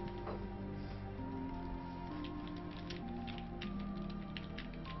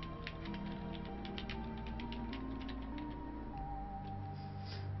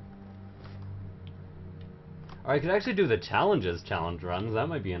 Or I could actually do the challenge runs. That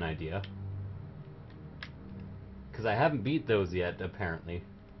might be an idea. Because I haven't beat those yet, apparently.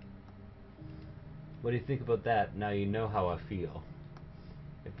 What do you think about that? Now you know how I feel.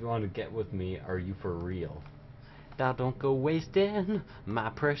 If you want to get with me, are you for real? Now don't go wasting my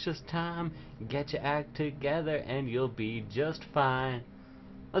precious time. Get your act together and you'll be just fine.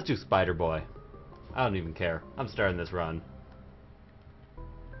 Let's do Spider Boy. I don't even care. I'm starting this run.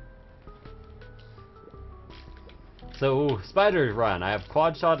 So, Spider Run. I have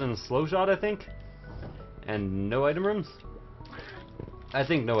Quad Shot and Slow Shot, I think. And no item rooms? I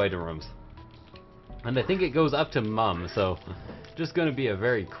think no item rooms. And I think it goes up to Mum, so just going to be a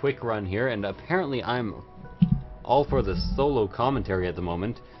very quick run here. And apparently I'm all for the solo commentary at the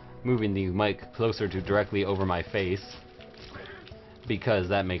moment, moving the mic closer to directly over my face, because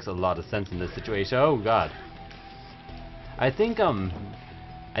that makes a lot of sense in this situation. Oh god. I think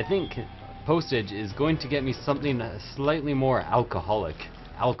postage is going to get me something slightly more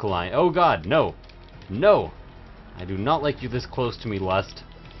alkaline. Oh god, no. No! I do not like you this close to me, Lust.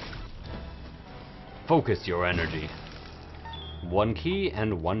 Focus your energy. One key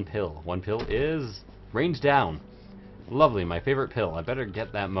and one pill. One pill is range down. Lovely, my favorite pill. I better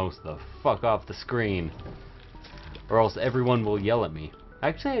get that mouse the fuck off the screen, or else everyone will yell at me.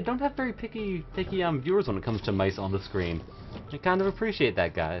 Actually, I don't have very picky viewers when it comes to mice on the screen. I kind of appreciate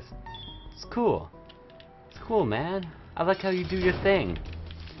that, guys. It's cool. It's cool, man. I like how you do your thing.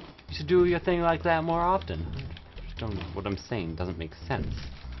 You should do your thing like that more often. I just don't know what I'm saying doesn't make sense.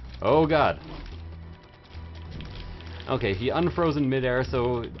 Oh god. Okay, he unfrozen midair,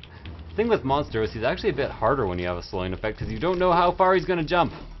 so... The thing with Monster is he's actually a bit harder when you have a slowing effect, because you don't know how far he's going to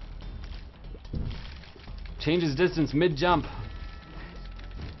jump. Changes distance mid-jump.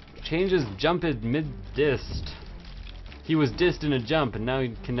 Changes jumped mid-dist. He was dissed in a jump, and now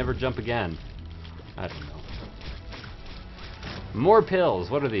he can never jump again. I don't know. More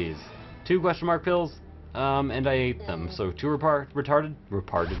pills. What are these? 2 question mark pills? And I ate them. So 2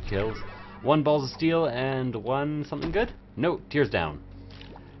 retarded kills. 1 balls of steel and 1 something good? No, tears down.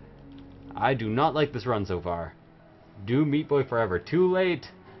 I do not like this run so far. Do Meat Boy forever. Too late.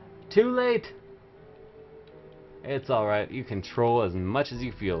 Too late. It's alright. You can troll as much as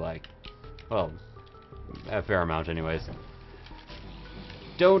you feel like. Well, a fair amount anyways.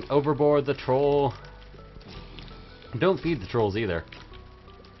 Don't overboard the troll. Don't feed the trolls either.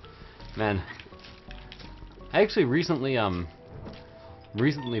 Man. I actually recently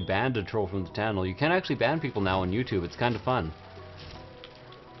banned a troll from the channel. You can actually ban people now on YouTube. It's kind of fun.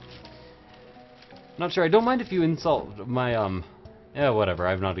 Not sure. I don't mind if you insult my yeah, whatever.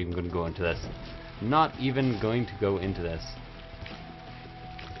 I'm not even going to go into this. Not even going to go into this.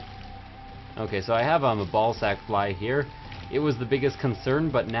 Okay, so I have a ball sack fly here. It was the biggest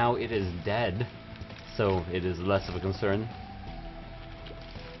concern, but now it is dead, so it is less of a concern.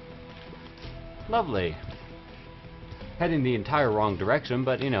 Lovely. Heading the entire wrong direction,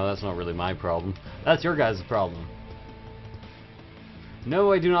 but you know, that's not really my problem. That's your guys' problem.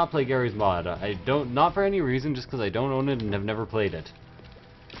 No, I do not play Gary's Mod. I don't, not for any reason, just because I don't own it and have never played it.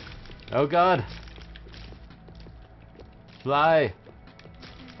 Oh god. Fly.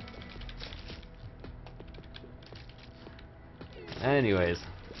 Anyways.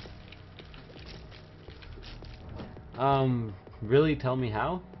 Really? Tell me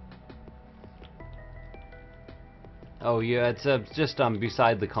how? Oh yeah, it's just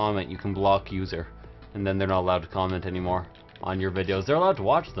beside the comment you can block user, and then they're not allowed to comment anymore on your videos. They're allowed to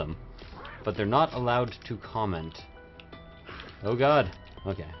watch them, but they're not allowed to comment. Oh god.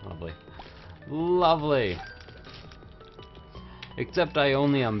 Okay, lovely. Lovely. Except I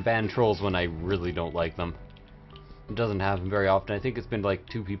only ban trolls when I really don't like them. It doesn't happen very often. I think it's been like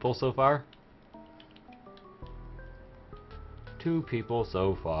 2 people so far. 2 people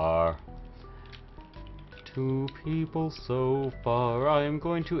so far. 2 people so far. I am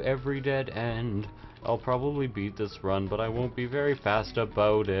going to every dead end. I'll probably beat this run, but I won't be very fast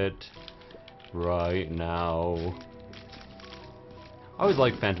about it right now. I always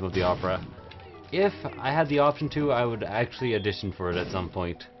liked Phantom of the Opera. If I had the option to, I would actually audition for it at some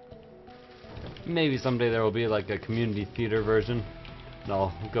point. Maybe someday there will be like a community theater version, and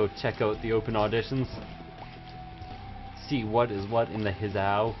I'll go check out the open auditions. See what is what in the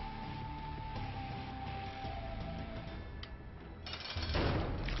hizzow.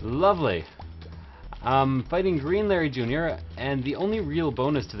 Lovely. Fighting Green Larry Jr., and the only real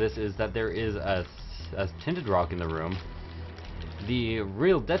bonus to this is that there is a tinted rock in the room. The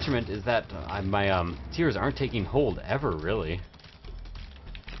real detriment is that my tears aren't taking hold ever, really.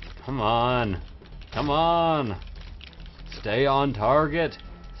 Come on. Come on. Stay on target.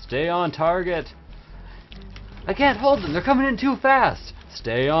 Stay on target. I can't hold them. They're coming in too fast.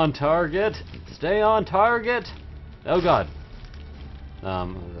 Stay on target. Stay on target. Oh god.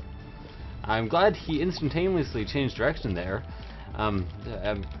 I'm glad he instantaneously changed direction there.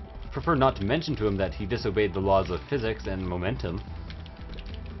 I prefer not to mention to him that he disobeyed the laws of physics and momentum.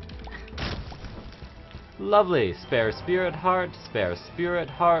 Lovely. Spare spirit heart, spare spirit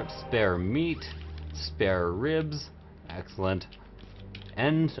heart, spare meat, spare ribs. Excellent.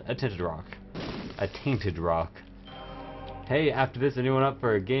 And a tinted rock. A tainted rock. Hey, after this, anyone up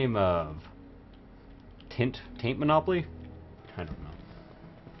for a game of Taint Monopoly? I don't know.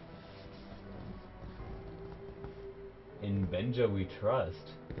 In Benja we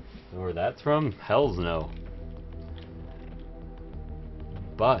trust. Where that's from? Hells no.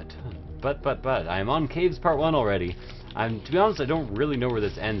 But, I'm on Caves Part 1 already. To be honest, I don't really know where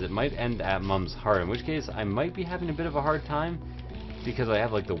this ends. It might end at Mum's Heart, in which case I might be having a bit of a hard time, because I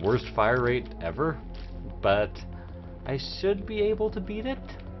have like the worst fire rate ever. But I should be able to beat it.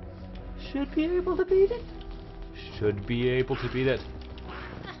 Should be able to beat it. Should be able to beat it.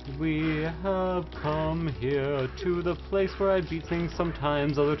 We have come here to the place where I beat things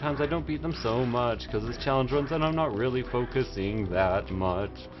sometimes. Other times I don't beat them so much, because it's challenge runs and I'm not really focusing that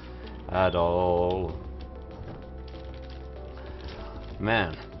much at all.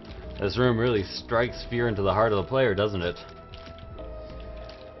 Man, this room really strikes fear into the heart of the player, doesn't it?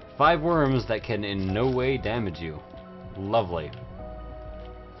 5 worms that can in no way damage you. Lovely.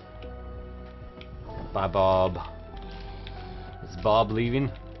 Bye, Bob. Is Bob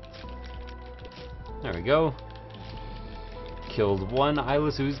leaving? There we go. killed one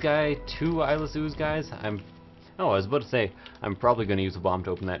Eyeless Ooze guy, two Eyeless Ooze guys. I was about to say, I'm probably going to use a bomb to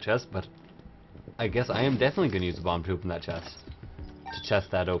open that chest, but I guess I am definitely going to use a bomb to open that chest. To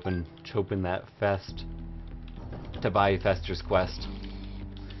chest that open, to open that fest. To buy Fester's Quest.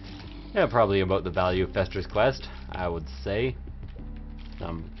 Yeah, probably about the value of Fester's Quest, I would say.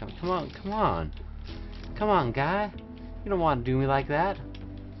 Come on. Come on, guy. You don't want to do me like that.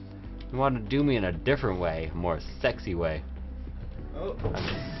 You want to do me in a different way, a more sexy way. Oh,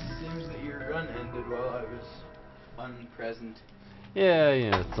 seems that your run ended while I was unpresent.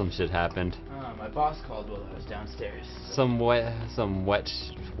 Yeah, some shit happened. My boss called while I was downstairs. So. Some wet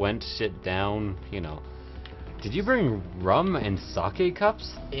went shit down, you know. Did you bring rum and sake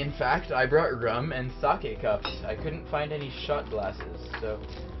cups? In fact, I brought rum and sake cups. I couldn't find any shot glasses, so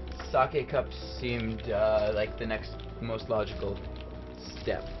sake cups seemed like the next most logical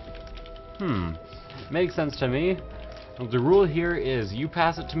step. Makes sense to me. The rule here is you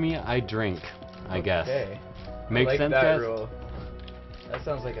pass it to me, I drink, I guess. Okay. Makes I like sense, that guys? rule. That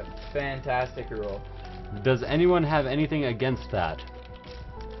sounds like a fantastic rule. Does anyone have anything against that?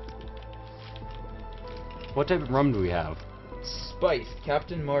 What type of rum do we have? Spiced,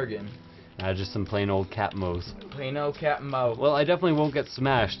 Captain Morgan. Just some plain old Capmos. Plain old Captain Mo. Well, I definitely won't get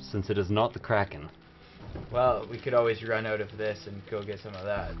smashed since it is not the Kraken. Well, we could always run out of this and go get some of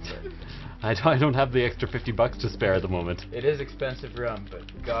that. But I don't have the extra $50 to spare at the moment. it is expensive rum, but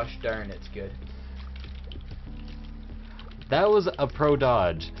gosh darn, it's good. That was a pro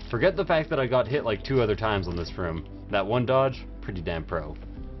dodge. Forget the fact that I got hit like 2 other times on this room. That one dodge, pretty damn pro.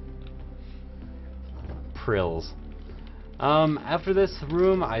 Prills. After this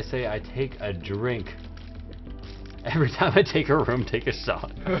room, I say I take a drink. Every time I take a room, take a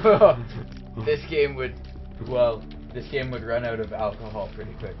shot. This game would run out of alcohol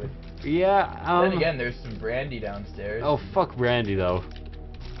pretty quickly. Yeah, Then again, there's some brandy downstairs. Oh, fuck brandy, though.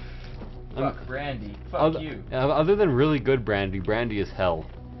 Fuck brandy. Fuck you. Other than really good brandy, brandy is hell.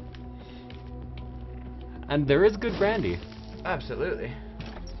 And there is good brandy. Absolutely.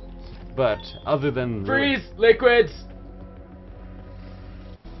 But, other than... Freeze! Liquids!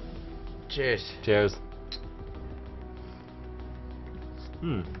 Cheers. Cheers.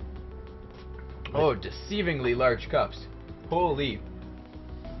 Oh, deceivingly large cups. Holy.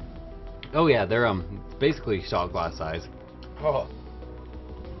 Oh yeah, they're basically shot glass size. Oh.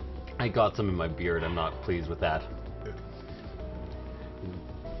 I got some in my beard, I'm not pleased with that.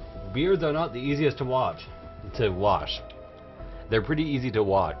 Beards are not the easiest to wash. They're pretty easy to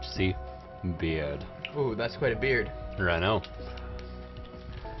watch, see? Beard. Ooh, that's quite a beard. I know.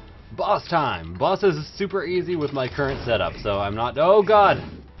 Boss time! Boss is super easy with my current setup, so I'm not... Oh god!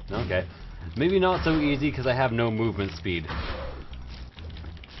 Okay. Maybe not so easy because I have no movement speed.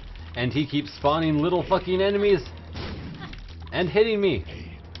 And he keeps spawning little fucking enemies and hitting me.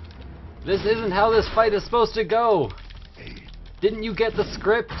 This isn't how this fight is supposed to go. Didn't you get the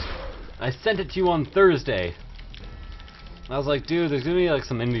script? I sent it to you on Thursday. I was like, dude, there's gonna be like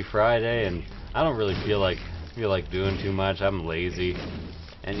some Indie Friday, and I don't really feel like doing too much. I'm lazy.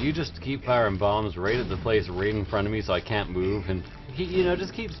 And you just keep firing bombs right at the place right in front of me so I can't move, and he, you know,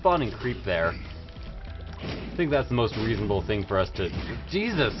 just keep spawning creep there. I think that's the most reasonable thing for us to...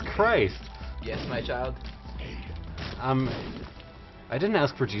 Jesus Christ! Yes, my child? I didn't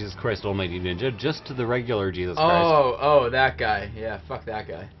ask for Jesus Christ Almighty Ninja, just to the regular Jesus Christ. Oh, that guy. Yeah, fuck that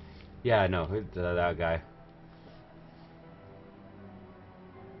guy. Yeah, I know, that guy.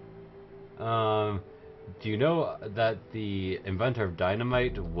 Do you know that the inventor of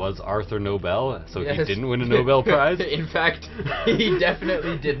dynamite was Arthur Nobel, so Yes. he didn't win a Nobel Prize? In fact, he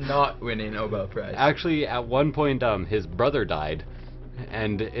definitely did not win a Nobel Prize. Actually, at one point, his brother died,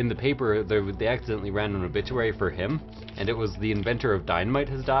 and in the paper, they accidentally ran an obituary for him, and it was the inventor of dynamite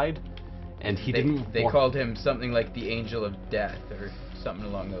has died, and he didn't... They called him something like the Angel of Death, or something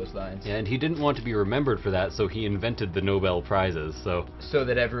along those lines. Yeah, and he didn't want to be remembered for that, so he invented the Nobel Prizes, so... So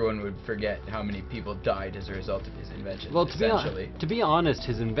that everyone would forget how many people died as a result of his invention, Well, essentially. to be honest,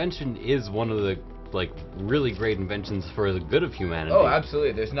 his invention is one of the, like, really great inventions for the good of humanity. Oh,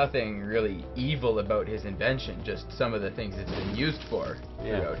 absolutely. There's nothing really evil about his invention, just some of the things it's been used for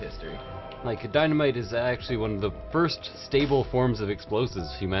throughout history. Like, dynamite is actually one of the first stable forms of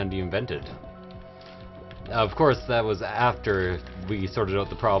explosives humanity invented. Of course, that was after we sorted out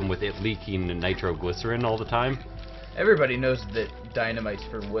the problem with it leaking nitroglycerin all the time. Everybody knows that dynamite's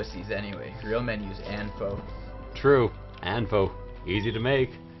for wussies anyway. Real men use ANFO. True. ANFO. Easy to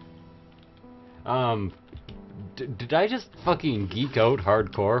make. Did I just fucking geek out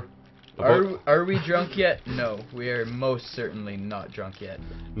hardcore? Are we drunk yet? No, we are most certainly not drunk yet.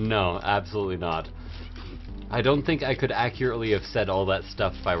 No, absolutely not. I don't think I could accurately have said all that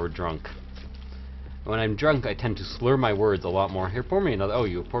stuff if I were drunk. When I'm drunk, I tend to slur my words a lot more. Here, pour me another. Oh,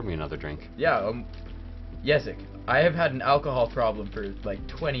 you poured me another drink. Yeah, Yessik, I have had an alcohol problem for like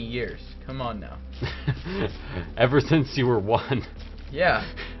 20 years. Come on now. Ever since you were 1. Yeah.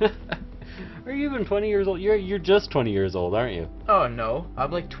 Are you even 20 years old? You're just 20 years old, aren't you? Oh no,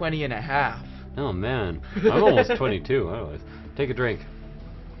 I'm like 20 and a half. Oh man, I'm almost 22. Anyways, take a drink.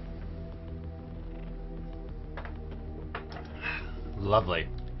 Lovely.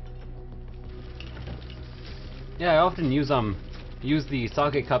 Yeah, I often use the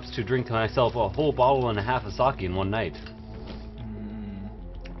sake cups to drink myself a whole bottle and a half of sake in one night.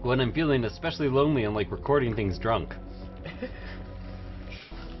 When I'm feeling especially lonely and like recording things drunk.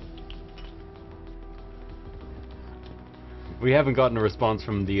 We haven't gotten a response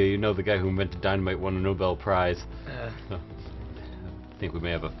from the, the guy who invented dynamite won a Nobel Prize. I think we may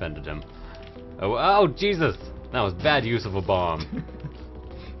have offended him. Oh, Jesus! That was bad use of a bomb.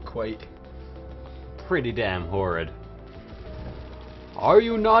 Quite. Pretty damn horrid. Are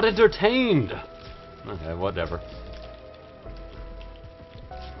you not entertained? Okay, whatever.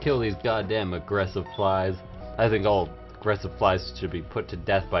 Kill these goddamn aggressive flies. I think all aggressive flies should be put to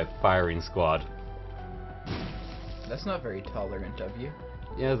death by firing squad. That's not very tolerant of you.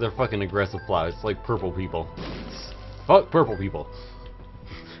 Yeah, they're fucking aggressive flies, like purple people. Fuck purple people.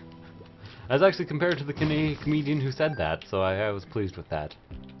 I was actually compared to the comedian who said that, so I was pleased with that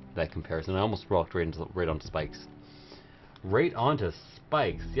comparison. I almost walked right onto spikes. Right onto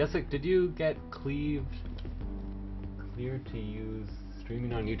spikes. Yessik, did you get cleared to use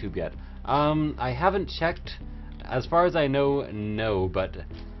streaming on YouTube yet? I haven't checked. As far as I know, no, but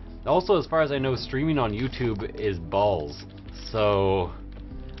also as far as I know, streaming on YouTube is balls. So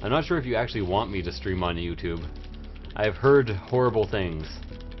I'm not sure if you actually want me to stream on YouTube. I've heard horrible things.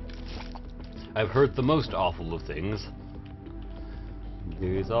 I've heard the most awful of things.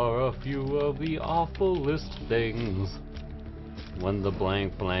 These are a few of the awfulest things. When the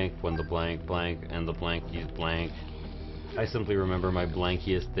blank blank, when the blank blank, and the blankies blank. I simply remember my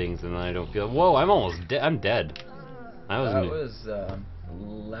blankiest things and then I don't feel... Whoa, I'm almost dead. I'm dead. That was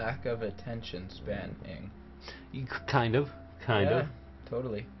lack of attention spanning. Kind of. Yeah,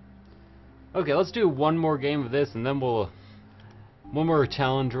 totally. Okay, let's do one more game of this and then we'll... One more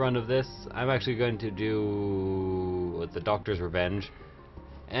challenge run of this. I'm actually going to do the Doctor's Revenge.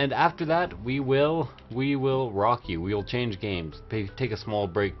 And after that, we will rock you. We will change games. Take a small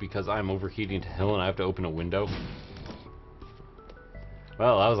break because I'm overheating to hell and I have to open a window.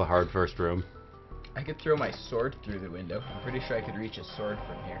 Well, that was a hard first room. I could throw my sword through the window. I'm pretty sure I could reach a sword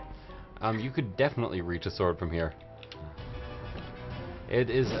from here. You could definitely reach a sword from here. It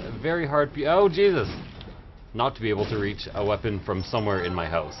is very hard. Oh, Jesus! Not to be able to reach a weapon from somewhere in my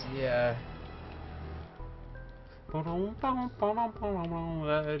house. Yeah.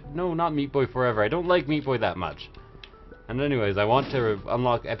 No, not Meat Boy Forever. I don't like Meat Boy that much. And anyways, I want to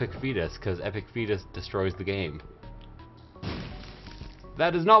unlock Epic Fetus, because Epic Fetus destroys the game.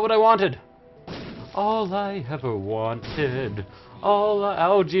 That is not what I wanted! All I ever wanted.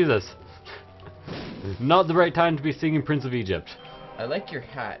 Oh, Jesus. Not the right time to be singing Prince of Egypt. I like your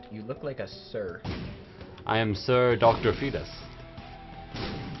hat. You look like a sir. I am Sir Dr. Fetus.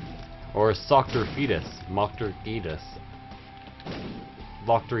 Or Soctor Fetus. Moctor Fetus.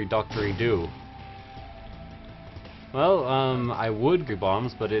 Doctory do. Well, I would get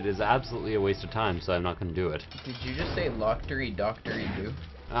bombs, but it is absolutely a waste of time, so I'm not going to do it. Did you just say doctory do?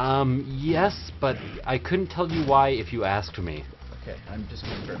 Yes, but I couldn't tell you why if you asked me. Okay, I'm just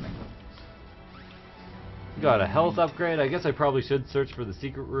confirming. Got a health upgrade. I guess I probably should search for the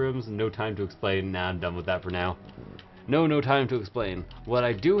secret rooms. No time to explain. Nah, I'm done with that for now. No time to explain. What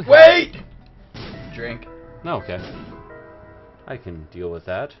I do have... Wait! Drink. Oh, okay. I can deal with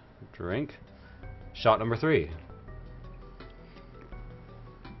that. Drink. Shot number 3.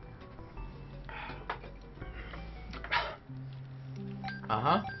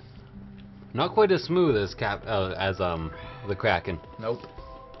 Uh-huh. Not quite as smooth as the Kraken. Nope.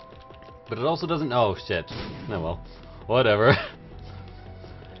 But it also doesn't... Oh, shit. Oh, well. Whatever.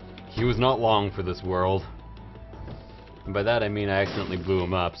 He was not long for this world. And by that I mean I accidentally blew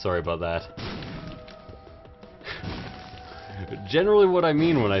him up. Sorry about that. Generally what I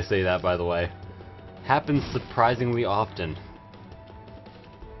mean when I say that, by the way. Happens surprisingly often.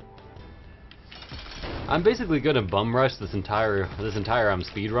 I'm basically gonna bum rush this entire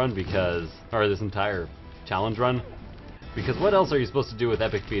speed run because... Or this entire challenge run. Because what else are you supposed to do with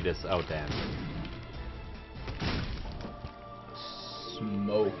Epic Fetus? Oh, damn.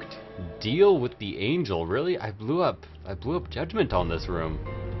 Smoked. Deal with the angel. Really? I blew up Judgment on this room.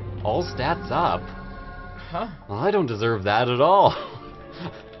 All stats up. Huh? Well, I don't deserve that at all.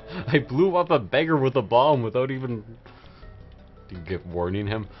 I blew up a beggar with a bomb without even warning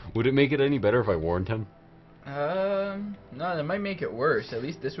him. Would it make it any better if I warned him? No, that might make it worse. At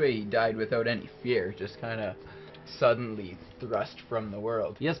least this way he died without any fear, just kind of suddenly thrust from the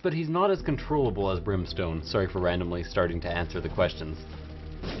world. Yes, but he's not as controllable as Brimstone. Sorry for randomly starting to answer the questions.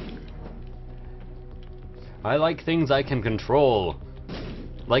 I like things I can control.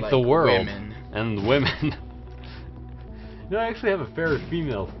 Like the world. Women. And women. No, I actually have a fair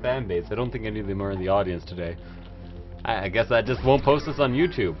female fan base. I don't think any of them are in the audience today. I guess that just won't post us on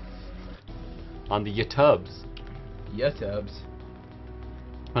YouTube. On the YouTubes. YouTubes.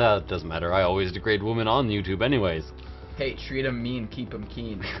 Well, it doesn't matter. I always degrade women on YouTube anyways. Hey, treat 'em mean, keep 'em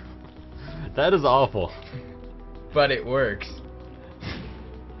keen. That is awful. But it works.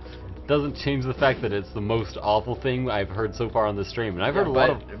 Doesn't change the fact that it's the most awful thing I've heard so far on the stream. And I've heard a lot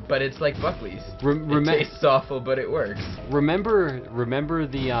of... But it's like Buckley's. It tastes awful, but it works. Remember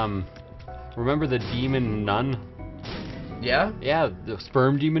the demon nun? Yeah? Yeah, the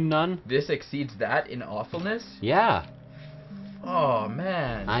sperm demon nun? This exceeds that in awfulness? Yeah. Oh,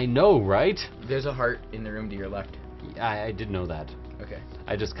 man. I know, right? There's a heart in the room to your left. I did know that. Okay.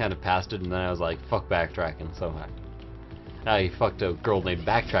 I just kind of passed it and then I was like, fuck backtracking, so I fucked a girl named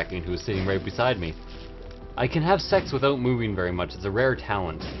Backtracking who was sitting right beside me. I can have sex without moving very much. It's a rare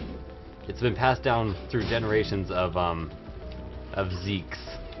talent. It's been passed down through generations of Zeeks.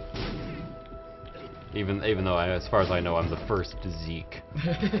 Even though, as far as I know, I'm the first Zeke.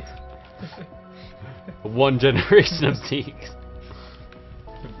 One generation of Zeeks.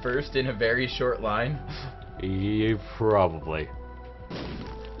 First in a very short line? Yeah, probably.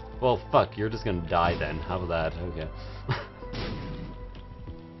 Well, fuck, you're just gonna die then. How about that? Okay.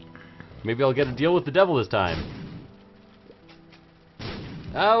 Maybe I'll get a deal with the devil this time.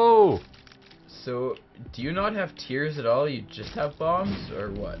 Oh! So, do you not have tears at all? You just have bombs,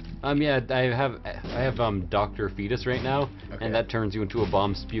 or what? Yeah, I have Dr. Fetus right now, Okay. and that turns you into a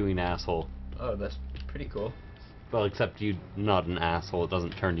bomb-spewing asshole. Oh, that's pretty cool. Well, except you're not an asshole. It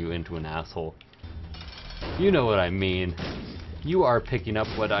doesn't turn you into an asshole. You know what I mean. You are picking up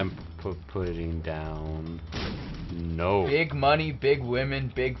what I'm putting down. No. Big money, big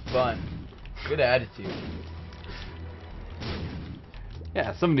women, big fun. Good attitude.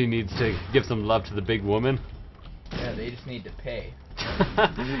 Yeah, somebody needs to give some love to the big woman. Yeah, they just need to pay.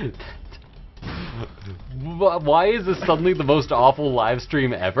 Why is this suddenly the most awful live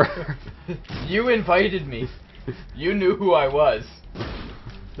stream ever? You invited me. You knew who I was.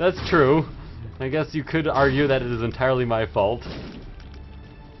 That's true. I guess you could argue that it is entirely my fault.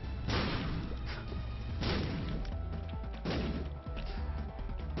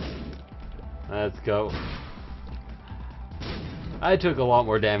 Let's go. I took a lot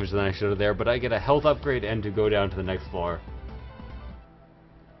more damage than I should have there, but I get a health upgrade and to go down to the next floor.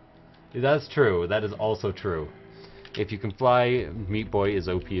 That's true. That is also true. If you can fly, Meat Boy is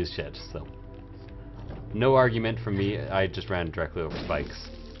OP as shit, so. No argument from me. I just ran directly over spikes.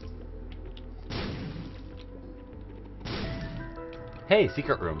 Hey,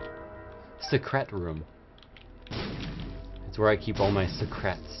 secret room. Secret room. It's where I keep all my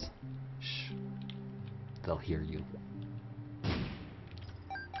secrets. Shh. They'll hear you.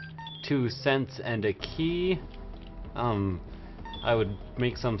 2 cents and a key. I would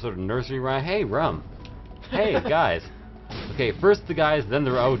make some sort of nursery rhyme. Hey, rum. Hey, guys. Okay, first the guys, then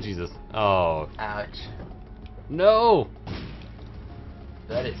the... Oh, Jesus. Oh. Ouch. No!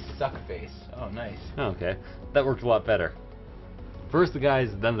 That is suckface. Oh, nice. Okay. That worked a lot better. First the guys,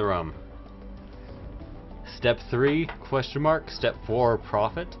 then the rum. Step 3, question mark. Step 4,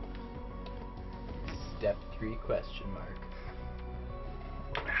 profit. Step 3, question mark.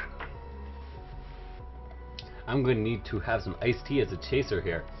 I'm going to need to have some iced tea as a chaser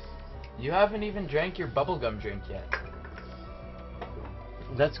here. You haven't even drank your bubblegum drink yet.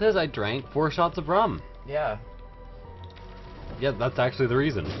 That's because I drank 4 shots of rum. Yeah. Yeah, that's actually the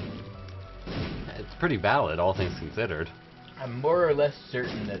reason. It's pretty valid, all things considered. I'm more or less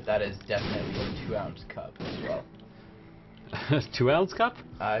certain that that is definitely a 2-ounce cup as well. 2-ounce cup?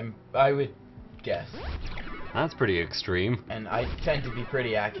 I would guess. That's pretty extreme. And I tend to be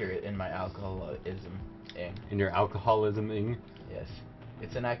pretty accurate in my alcoholism. In your alcoholism-ing? Yes.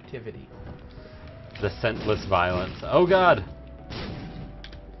 It's an activity. The scentless violence. Oh god!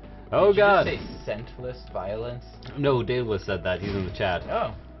 Oh Did god! you just say scentless violence? No, Dayless said that. He's in the chat.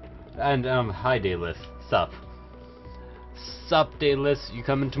 Oh. And, hi Dayless. Sup. Sup, Dayless. You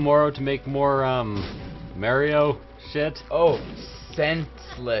coming tomorrow to make more, Mario shit? Oh,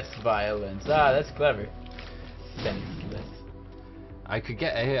 scentless violence. Ah, that's clever. Scentless. I could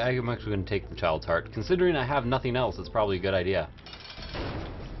get... I'm actually going to take the child's heart. Considering I have nothing else, it's probably a good idea.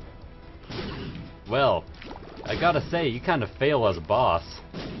 Well, I gotta say, you kind of fail as a boss.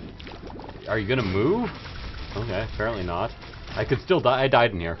 Are you gonna move? Okay, apparently not. I could still die. I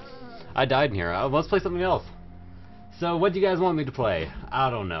died in here. Let's play something else. So, what do you guys want me to play? I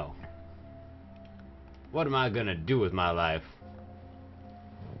don't know. What am I gonna do with my life?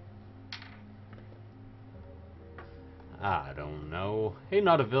 I don't know. Hey,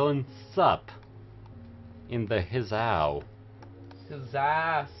 not a villain. Sup? In the his ow. His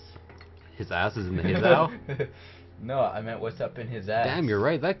ass. His ass is in the his ow? No, I meant what's up in his ass. Damn, you're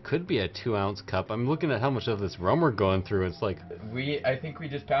right. That could be a 2-ounce cup. I'm looking at how much of this rum we're going through. It's like... I think we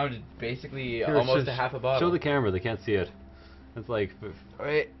just pounded basically Here, almost a half a bottle. Show the camera. They can't see it. It's like...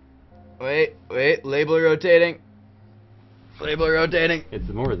 Wait. Label rotating. It's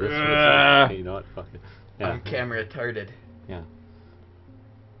more this way. Okay, you know what? Fuck it. Yeah. I'm camera retarded. Yeah.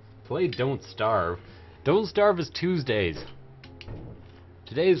 Play Don't Starve. Don't Starve is Tuesdays.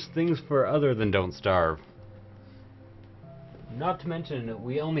 Today's things for other than Don't Starve. Not to mention,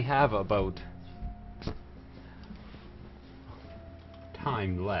 we only have about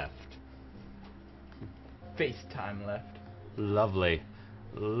time left. FaceTime left. Lovely.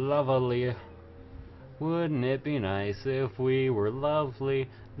 Lovely. Wouldn't it be nice if we were lovely?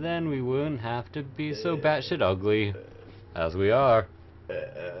 Then we wouldn't have to be so batshit ugly. As we are.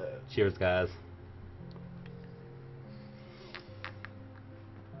 Cheers, guys.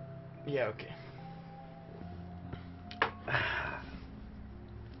 Yeah, okay.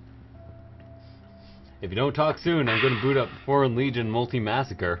 If you don't talk soon, I'm going to boot up Foreign Legion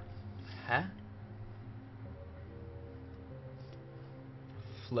Multi-Massacre. Huh?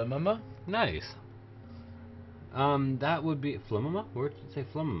 Flimama? Nice. That would be... Flimama? Where did it say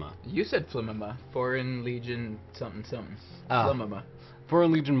Flimama? You said Flimama. Foreign Legion something something. Ah. Flimama.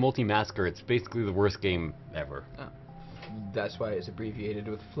 Foreign Legion Multi-Massacre. It's basically the worst game ever. Oh. That's why it's abbreviated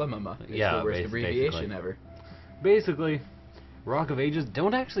with Flimama. It's Yeah, the worst abbreviation basically. ever. Basically, Rock of Ages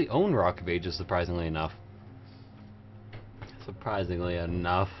don't actually own Rock of Ages, surprisingly enough.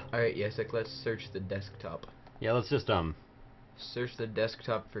 Alright, Yessik, let's search the desktop. Yeah, let's just, Search the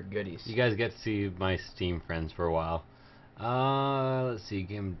desktop for goodies. you guys get to see my Steam friends for a while. Let's see,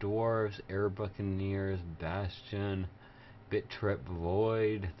 Game of Dwarves, Air Buccaneers, Bastion, Bit Trip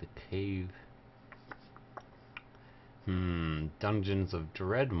Void, The Cave. Dungeons of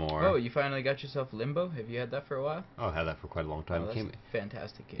Dreadmore. Oh, you finally got yourself Limbo? Have you had that for a while? Oh, I had that for quite a long time. Oh, that's a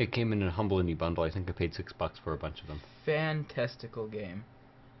fantastic game. It came in a humble indie bundle. I think I paid $6 for a bunch of them. Fantastical game.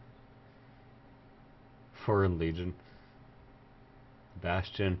 Foreign Legion.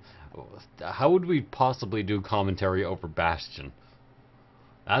 Bastion. How would we possibly do commentary over Bastion?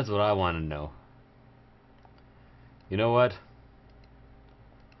 That's what I want to know. You know what?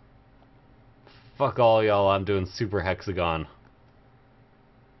 Fuck all y'all, I'm doing Super Hexagon.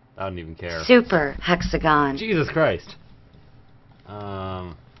 I don't even care. Super Hexagon. Jesus Christ.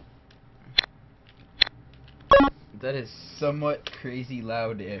 That is somewhat crazy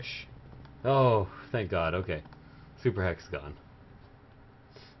loud-ish. Oh, thank God, okay. Super Hexagon.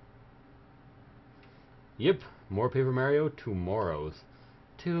 Yep, more Paper Mario tomorrows.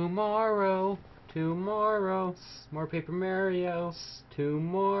 Tomorrow, more Paper Mario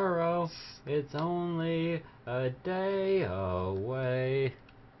tomorrow. It's only a day away.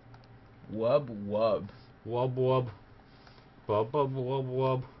 Wub wub. Wub wub. Wub wub wub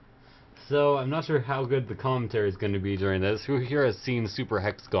wub. So, I'm not sure how good the commentary is going to be during this. Who here has seen Super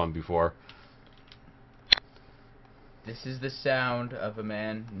Hexagon before? This is the sound of a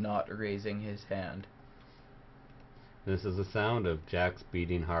man not raising his hand. This is the sound of Jack's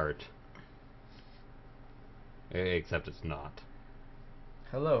beating heart. Except it's not.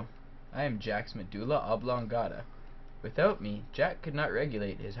 Hello, I am Jack's medulla oblongata. Without me, Jack could not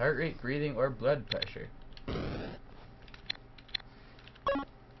regulate his heart rate, breathing, or blood pressure.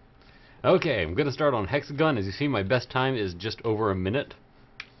 Okay, I'm gonna start on Hexagon. As you see, my best time is just over a minute.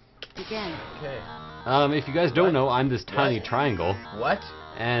 Begin. Okay. If you guys don't know, I'm this tiny triangle, What?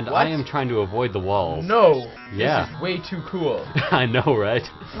 and What? I am trying to avoid the walls. No! Yeah. This is way too cool. I know, right?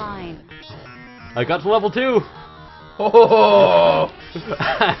 Line. I got to level 2! Oh!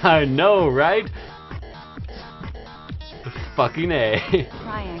 I know, right? Fucking A.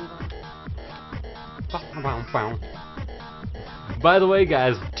 Triangle. By the way,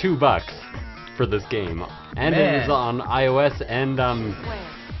 guys, $2 for this game. And it Man. is on iOS and, Where?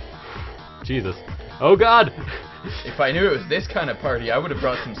 Jesus. Oh God! If I knew it was this kind of party, I would have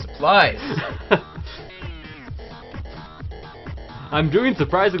brought some supplies. I'm doing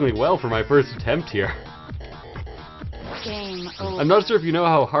surprisingly well for my first attempt here. Game over. I'm not sure if you know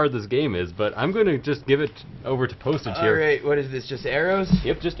how hard this game is, but I'm going to just give it over to postage here. Alright, what is this, just arrows?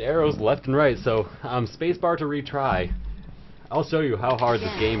 Yep, just arrows left and right, so spacebar to retry. I'll show you how hard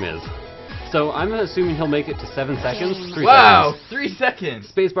this game is. So I'm assuming he'll make it to 7 seconds. 3 Wow, seconds. 3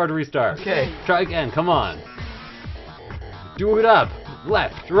 seconds! Spacebar to restart. Okay. Try again, come on. Do it up.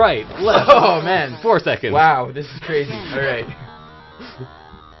 Left, right, left. Oh man. 4 seconds. Wow, this is crazy. Alright.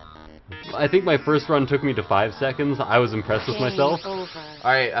 I think my first run took me to 5 seconds. I was impressed with myself.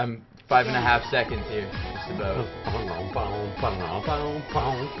 Alright, I'm 5.5 seconds here. Just about. Game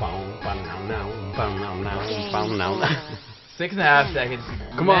over. 6.5 seconds.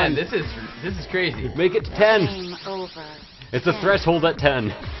 Come Man, on. this is crazy. Make it to 10. Game over. It's a threshold at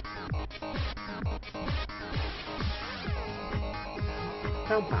 10.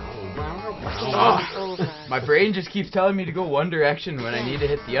 Oh, Over. my brain just keeps telling me to go one direction when I need to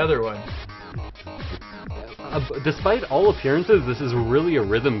hit the other one. Despite all appearances, this is really a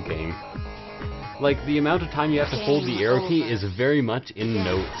rhythm game. Like, the amount of time you have to hold the arrow key is very much in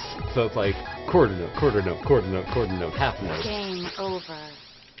notes. So it's like, quarter note, quarter note, quarter note, quarter note, half note. Game over.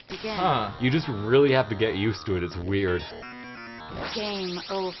 Begin. Huh. You just really have to get used to it, it's weird. Game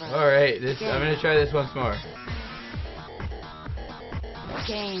over. Alright, I'm gonna try this once more.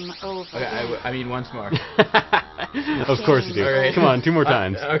 Game over. Okay, I mean once more. Of course you do. Alright. Come on, 2 more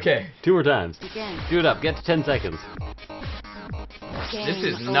times. Okay. 2 more times. Begin. Do it up, get to 10 seconds. Game This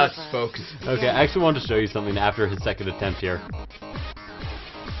is nuts, over. folks. Okay, I actually want to show you something after his second attempt here. Game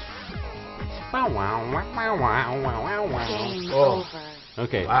Oh. over.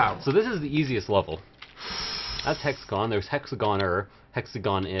 Okay, Wow. so this is the easiest level. That's Hexagon, there's Hexagoner,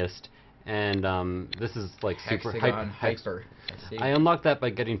 Hexagonist, and this is like super Hexagon hyper. hyper. Let's see. I unlocked that by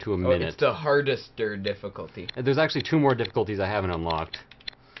getting to a Oh, minute. it's the hardest difficulty. And there's actually 2 more difficulties I haven't unlocked.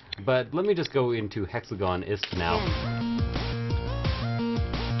 But let me just go into Hexagonist now.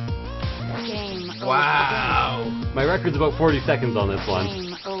 Game over. Wow. My record's about 40 seconds on this one.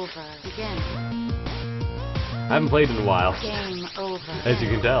 Game over. Begin. I haven't played in a while, Game over. as you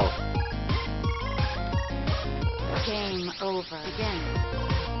can tell. Game over. Begin.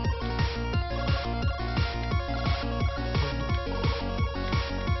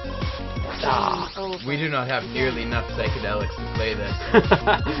 Ah. Game over. We do not have nearly enough psychedelics to play this.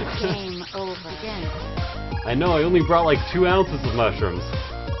 Game over. Begin. I know, I only brought like 2 ounces of mushrooms.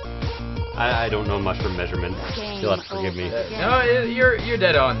 I don't know mushroom measurements. You'll have to forgive me. No, you're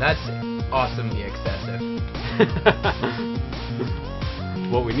dead on. That's awesomely excessive.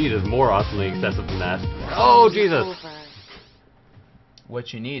 What we need is more awesomely excessive than that. Oh, Jesus! Over.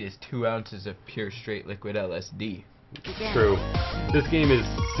 What you need is 2 ounces of pure straight liquid LSD. Begin. True. This game is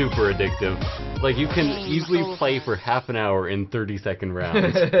super addictive. Like, you can easily play for half an hour in 30-second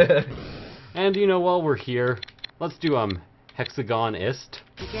rounds. And, you know, while we're here, let's do, Hexagonist.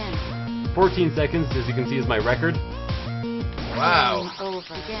 Begin. 14 seconds, as you can see, is my record. Wow. Game over.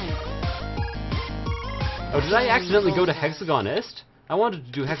 Begin. Oh, did I accidentally go to Hexagonist? I wanted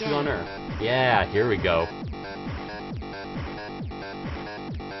to do Hexagoner. Yeah, here we go.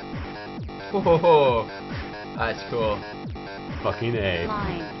 Oh, that's cool. Fucking A.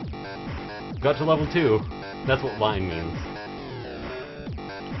 Line. Got to level 2. That's what line means.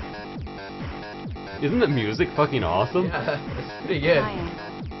 Isn't the music fucking awesome? Yeah, that's pretty good. Triangle.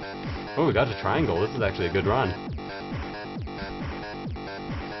 Oh, we got to triangle. This is actually a good run.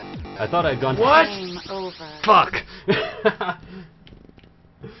 I thought I'd gone to... What? Game over. Fuck!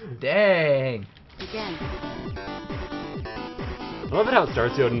 Dang. Begin. I love it how it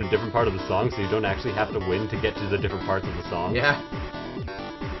starts you out in a different part of the song, so you don't actually have to win to get to the different parts of the song. Yeah.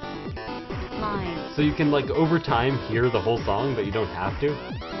 Line. So you can, like, over time hear the whole song, but you don't have to.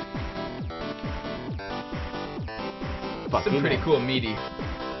 Some pretty cool meaty.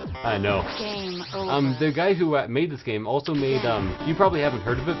 I know. Game over. The guy who made this game also made, you probably haven't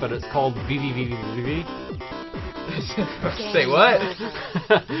heard of it, but it's called VVVVVV. Say what?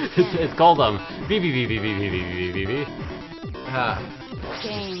 It's called, VVVVVVVVV.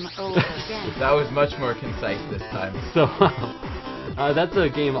 Game over. Begin. That was much more concise this time. So, that's a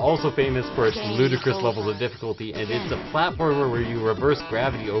game also famous for its ludicrous levels of difficulty, and it's a platformer where you reverse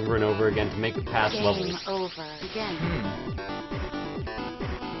gravity over and over again to make it past Game levels. over. Begin.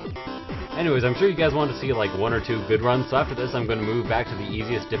 Anyways, I'm sure you guys want to see like 1 or 2 good runs, so after this I'm going to move back to the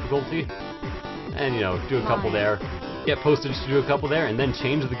easiest difficulty, and, you know, do a couple there, get postage to do a couple there, and then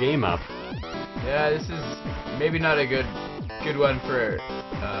change the game up. Yeah, this is maybe not a good one for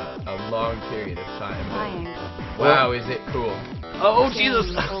a long period of time. Triangle. But wow, is it cool. Oh, Jesus!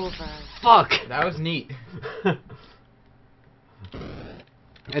 Game over. Fuck! That was neat.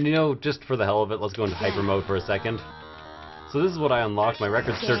 And, you know, just for the hell of it, let's go into hyper mode for a second. So this is what I unlocked. My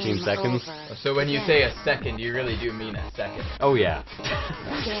record's 13 Game seconds. over. So when you say a second, you really do mean a second. Oh yeah.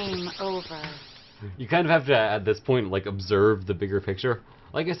 Game over. You kind of have to, at this point, like, observe the bigger picture.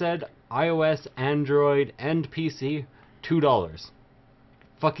 Like I said, iOS, Android, and PC, $2.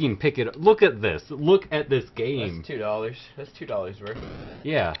 Fucking pick it up. Look at this. Look at this game. That's $2. That's $2 worth.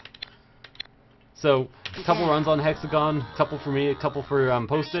 Yeah. So, a couple runs on Hexagon, a couple for me, a couple for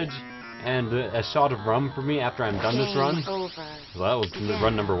postage, and a shot of rum for me after I'm done this run. Game over. So that was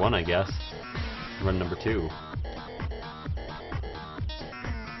run number 1, I guess. Run number 2.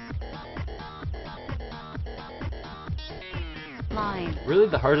 Line. Really,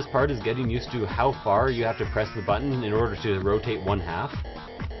 the hardest part is getting used to how far you have to press the button in order to rotate 1/2.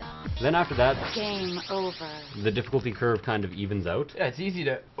 Then after that, Game over. the difficulty curve kind of evens out. Yeah, it's easy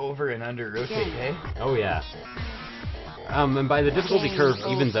to over and under rotate, eh? Oh yeah. And by the difficulty Game curve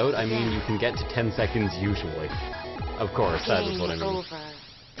over. evens out, I mean you can get to 10 seconds usually. Of course, that is Game what I mean. over.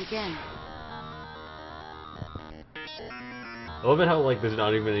 Begin. I love it how, like, there's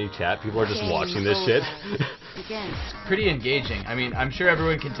not even any chat. People are just Game watching this over. shit. Begin. Pretty engaging. I mean, I'm sure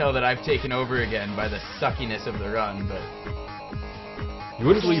everyone can tell that I've taken over again by the suckiness of the run, but... You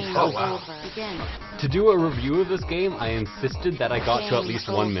wouldn't believe Game how... over. Begin. To do a review of this game, I insisted that I got to at least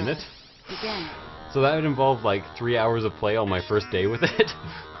Game 1 over. minute. Begin. So that would involve, like, 3 hours of play on my first day with it.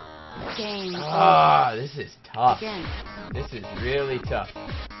 Game Ah, this is tough. Begin. This is really tough.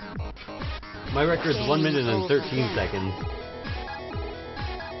 My record's 1 minute and 13 Game seconds.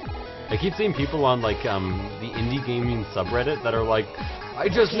 I keep seeing people on, like, the indie gaming subreddit that are like, I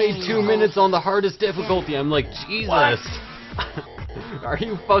just made 2 minutes on the hardest difficulty. I'm like, Jesus. What? Are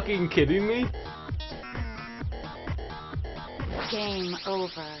you fucking kidding me? Game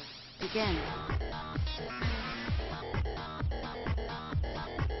over. Begin.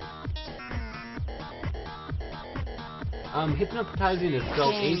 Hypnotizing is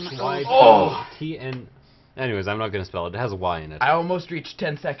spelled Game H-Y-T-N... Anyways, I'm not gonna spell it. It has a Y in it. I almost reached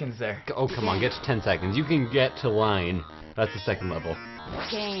 10 seconds there. Oh, come on, get to 10 seconds. You can get to line. That's the second level.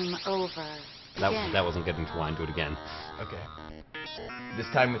 Game over. Begin. That wasn't getting to line. Do it again. Okay. This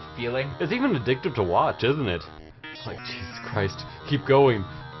time with feeling. It's even addictive to watch, isn't it? It's like, Jesus Christ, keep going.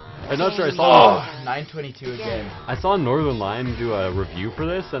 I'm not sure I saw... Oh, 9:22 again. I saw Northern Lion do a review for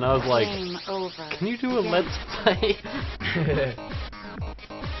this, and I was like, Game over. can you do a Begin. Let's Play?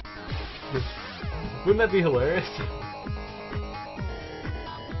 Wouldn't that be hilarious?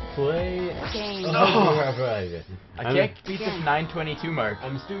 Play... Game I can't beat this 9:22 mark.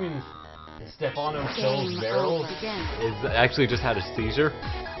 I'm assuming Stefano Game Phil's barrel over. Begin. is actually just had a seizure.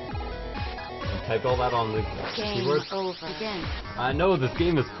 I typed all that on the Game keyboard. over. Begin. I know, this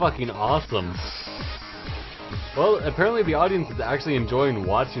game is fucking awesome. Well, apparently the audience is actually enjoying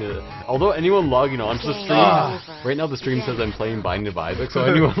watching it. Although anyone logging on to the Game stream, over. right now the stream Begin. says I'm playing Binding of Isaac, so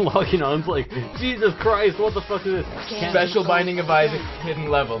anyone logging on is like, Jesus Christ, what the fuck is this? Game Special over. Binding of Isaac hidden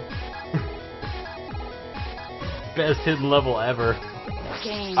level. Best hidden level ever.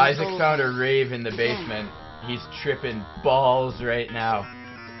 Game Isaac over. found a rave in the basement. He's tripping balls right now.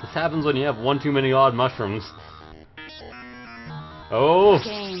 This happens when you have one too many odd mushrooms. Oh!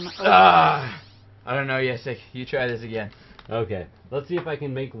 Game over. Ah! I don't know, Yessik. You try this again. Okay, let's see if I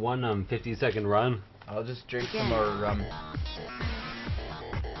can make one 50-second run. I'll just drink Again. some more rum.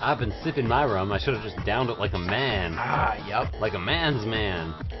 I've been sipping my rum. I should have just downed it like a man. Ah, yup. Like a man's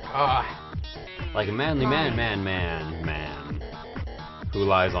man. Ah. Like a manly man. Who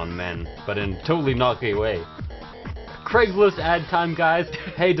lies on men, but in a totally not gay way. Craigslist ad time, guys.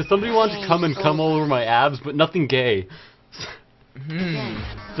 Hey, does somebody want to come all over my abs, but nothing gay?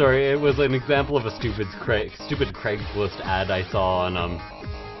 Sorry, it was an example of a stupid Craigslist ad I saw on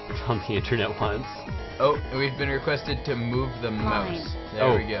the internet once. Oh, we've been requested to move the mouse. There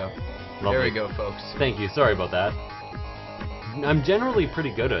Oh, we go. lovely. There we go, folks. Thank you. Sorry about that. I'm generally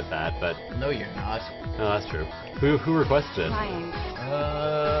pretty good at that, but No, you're not. no, that's true. Who requested it? Lying.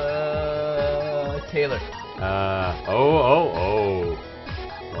 Taylor. Oh.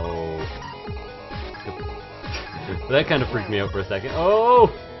 That kind of freaked me out for a second. Oh!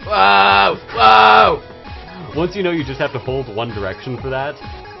 Whoa! Whoa! Once you know you just have to hold one direction for that,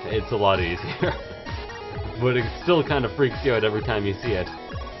 it's a lot easier. But it still kind of freaks you out every time you see it.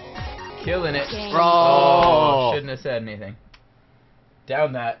 Killing it. Game Oh, shouldn't have said anything.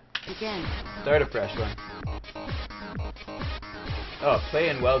 Down that. Begin. Start a fresh one. Oh,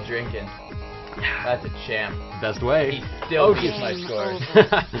 playing well drinking. That's a champ. Best way. He still Okay. beats my Game scores.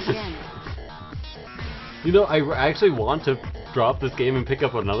 over. Begin. You know, I actually want to drop this game and pick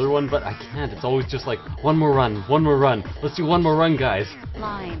up another one, but I can't. It's always just like, one more run. Let's do one more run, guys.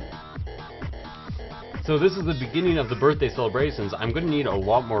 Line. So this is the beginning of the birthday celebrations. I'm gonna need a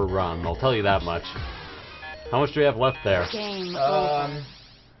lot more rum, I'll tell you that much. How much do we have left there? Game over.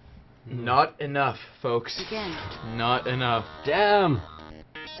 Not enough, folks. Begin. Not enough. Damn!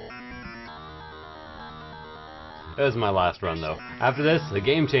 That was my last run, though. After this, the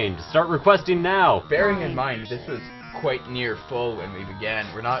game change. Start requesting now! Bearing in mind, this was quite near full when we began.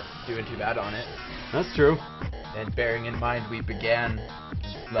 We're not doing too bad on it. That's true. And bearing in mind, we began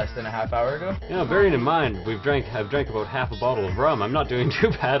less than a half hour ago. You know, bearing in mind, I've drank about half a bottle of rum. I'm not doing too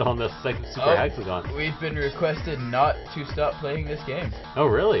bad on this super hexagon. We've been requested not to stop playing this game. Oh,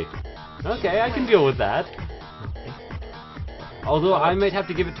 really? Okay, I can deal with that. Although I might have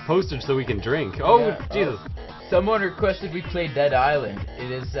to give it to postage so we can drink. Oh, Yeah, Jesus. Someone requested we play Dead Island.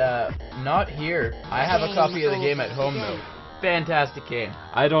 It is not here. I have a copy of the game at home though. Fantastic game.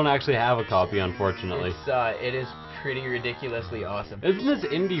 I don't actually have a copy, unfortunately. It is pretty ridiculously awesome. Isn't this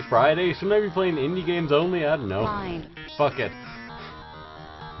Indie Friday? Shouldn't I be playing indie games only? I don't know. Fine. Fuck it.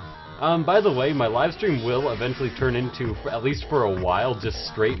 By the way, my live stream will eventually turn into, at least for a while, just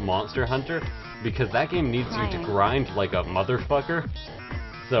straight Monster Hunter, because that game needs you to grind like a motherfucker.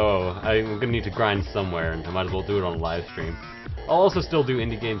 So I'm gonna need to grind somewhere, and I might as well do it on a live stream. I'll also still do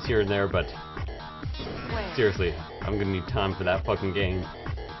indie games here and there, but seriously, I'm gonna need time for that fucking game.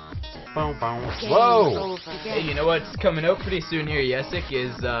 Whoa! Hey, you know what's coming out pretty soon here, Yessik,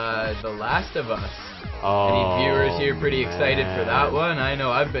 is The Last of Us. Oh, Any viewers here pretty excited for that one? I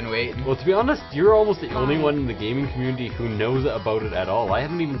know, I've been waiting. Well, to be honest, you're almost the only one in the gaming community who knows about it at all. I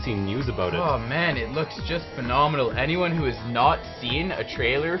haven't even seen news about it. Oh man, it looks just phenomenal. Anyone who has not seen a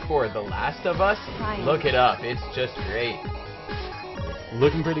trailer for The Last of Us, look it up. It's just great.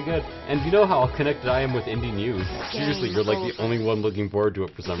 Looking pretty good. And you know how connected I am with indie news. Seriously, you're like the only one looking forward to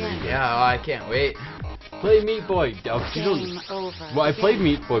it for some reason. Yeah, I can't wait. Play Meat Boy. Oh, you don't... Well, I played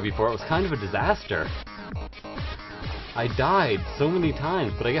Meat Boy before. It was kind of a disaster. I died so many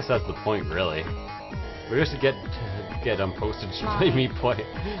times, but I guess that's the point, really. We just get postage to play Meat Boy.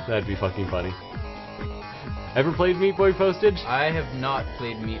 That'd be fucking funny. Ever played Meat Boy postage? I have not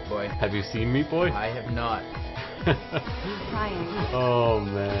played Meat Boy. Have you seen Meat Boy? I have not. Oh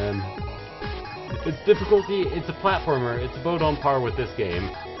man. Its difficulty, it's a platformer. It's about on par with this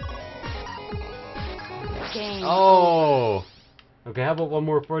game. Oh! Okay, how about one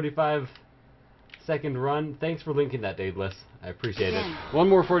more 45-second run? Thanks for linking that, Daedalus. I appreciate it. One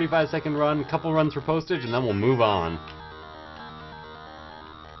more 45-second run, couple runs for postage, and then we'll move on.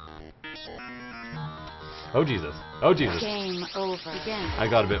 Oh Jesus. Oh Jesus. Game over. Again. I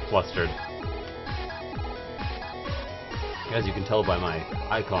got a bit flustered. As you can tell by my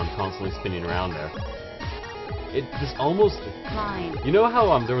icon constantly spinning around there. This almost... You know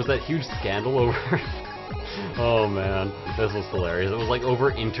how there was that huge scandal over... Oh man, this was hilarious. It was like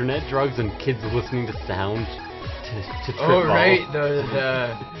over internet drugs and kids listening to sound to trip Oh right, balls.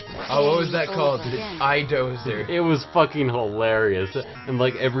 what was that called? The iDozer. It was fucking hilarious. And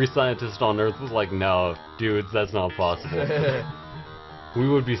like every scientist on Earth was like, no, dudes, that's not possible. We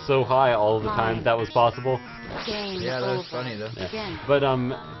would be so high all the time if that was possible. Yeah, that was funny though. Yeah. But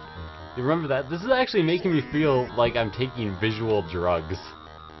you remember that? This is actually making me feel like I'm taking visual drugs.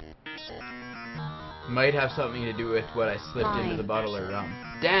 Might have something to do with what I slipped into the bottle of rum.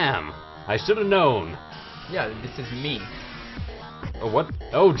 Damn! I should have known. Yeah, this is me. Oh, what?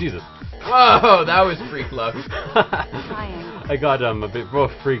 Oh, Jesus. Oh, that was freak love. I got a bit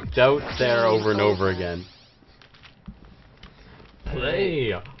freaked out there over and over again.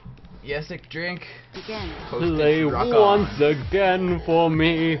 Play. Yessik, drink. Play once again for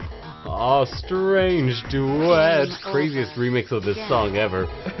me. A strange duet. Craziest remix of this song ever.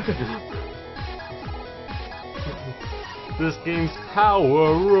 This game's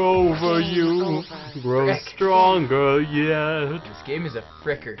power over you grows stronger yet. This game is a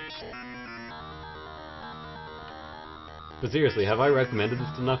fricker. But seriously, have I recommended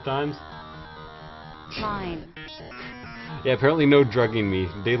this enough times? Fine. Yeah, apparently no drugging me.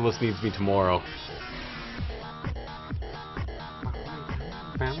 Daedalus needs me tomorrow.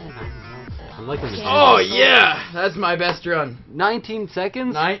 I'm liking the Oh yeah! That's my best run. 19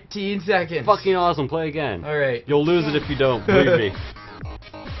 seconds? 19 seconds. Fucking awesome. Play again. Alright. You'll lose it if you don't. Believe me.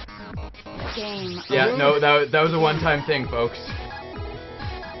 Yeah, no, that was a one-time thing, folks.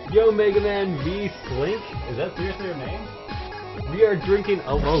 Yo, Mega Man V Slink. Is that seriously your name? We are drinking.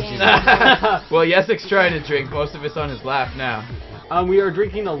 Oh, Jesus. Well, Yessik's trying to drink. Most of it's on his lap now. We are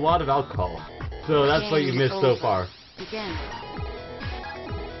drinking a lot of alcohol. So that's what you missed so far.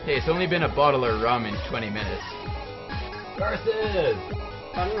 Hey, it's only been a bottle of rum in 20 minutes. Versus!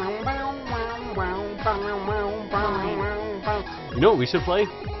 You know what we should play?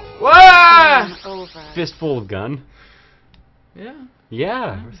 Wah! Game over. Fistful of gun. Yeah.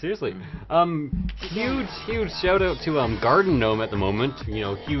 Yeah, seriously. Huge shout out to Garden Gnome at the moment. You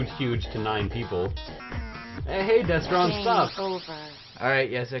know, huge to 9 people. Hey, Destron, Game stop. over.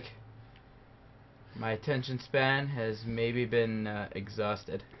 Alright, Yessik. My attention span has maybe been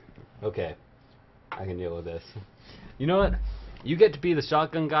exhausted. Okay, I can deal with this. You know what? You get to be the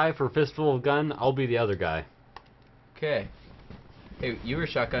shotgun guy for Fistful of Gun. I'll be the other guy. Okay. Hey, you were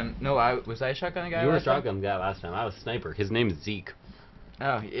shotgun. No, was I shotgun guy? You were last time? shotgun guy last time. I was sniper. His name is Zeke.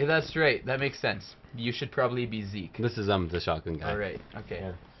 Oh, yeah, that's right. That makes sense. You should probably be Zeke. This is the shotgun guy. Alright, okay.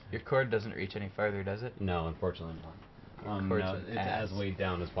 Yeah. Your cord doesn't reach any farther, does it? No, unfortunately not. Cord's No, an it's ass. as weighed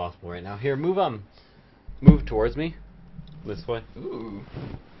down as possible right now. Here, move towards me. This way. Ooh.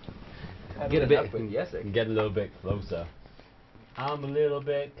 Get a bit. Up with Yessik. Get a little bit closer. I'm a little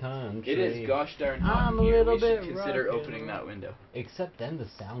bit country. It is gosh darn hot I'm in a here. little We should bit consider rockin'. opening that window. Except then the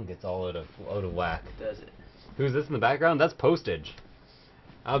sound gets all out of whack. Does it? Who's this in the background? That's Postage.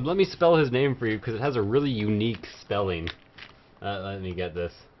 Let me spell his name for you because it has a really unique spelling. Let me get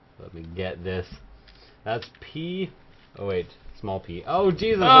this. That's P. Oh wait, small p. Oh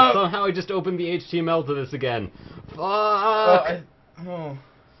Jesus! Oh! Somehow I just opened the HTML to this again. Fuck! Oh,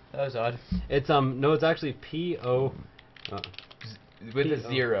 that was odd. It's no, it's actually P O. With a P-O.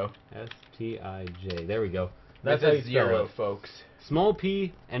 zero. S-T-I-J. There we go. That's how a you spell zero, it. folks. Small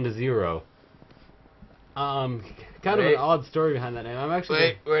p and a zero. Kind of Wait. an odd story behind that name. I'm actually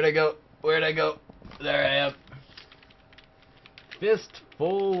Wait, where'd I go? Where'd I go? There I am.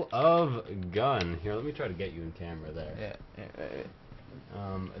 Fistful of Gun. Here, let me try to get you in camera there. Yeah.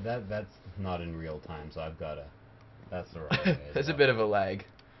 That's not in real time, so I've gotta. That's the right way. as There's a well. bit of a lag.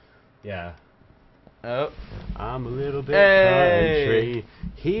 Yeah. Oh. I'm a little bit Hey! country.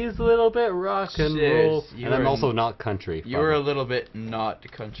 He's a little bit rock and Shiz, roll, you and I'm were also not country. You were a little bit not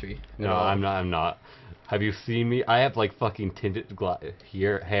country. at No, all. I'm not. I'm not. Have you seen me? I have like fucking tinted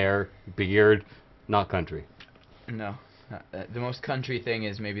hair, beard, not country. No. The most country thing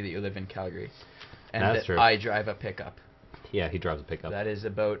is maybe that you live in Calgary. And That's that true. I drive a pickup. Yeah, he drives a pickup. That is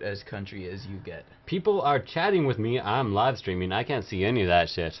about as country as you get. People are chatting with me. I'm live streaming. I can't see any of that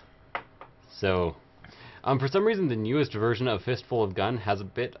shit. So, for some reason, the newest version of Fistful of Gun has a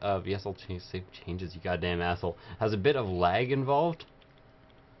bit of save changes, you goddamn asshole. Has a bit of lag involved.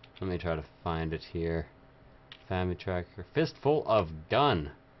 Let me try to find it here. Family tracker. Fistful of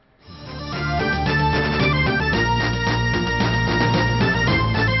Gun.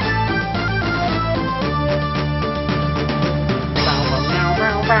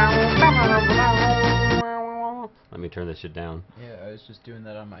 Let me turn this shit down. Yeah, I was just doing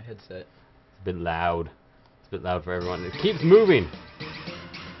that on my headset. It's a bit loud. It's a bit loud for everyone. It keeps moving.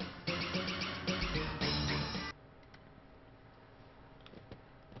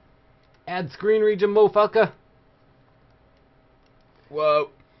 Add screen region, motherfucker. Whoa.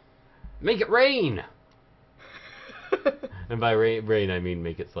 Make it rain. And by rain, I mean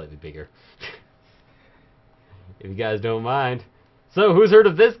make it slightly bigger. If you guys don't mind. So, who's heard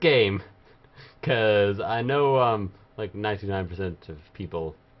of this game? Because I know like 99% of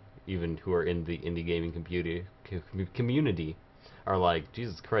people, even who are in the indie gaming community, are like,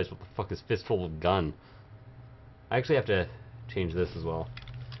 Jesus Christ, what the fuck is Fistful of Gun? I actually have to change this as well.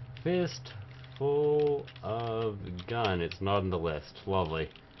 Fistful of Gun. It's not on the list. Lovely.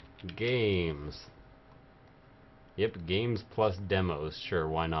 Games. Yep, games plus demos. Sure,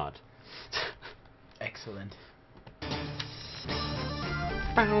 why not? Excellent.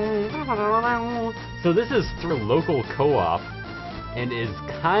 So this is through local co-op, and is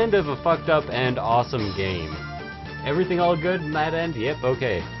kind of a fucked up and awesome game. Everything all good in that end? Yep,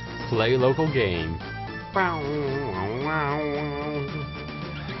 okay. Play local game.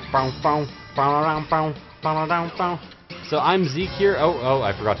 So I'm Zeke here. Oh,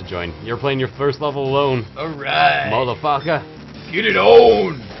 I forgot to join. You're playing your first level alone, Alright. motherfucker. Get it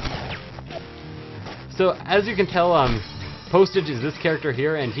on! So as you can tell, Postage is this character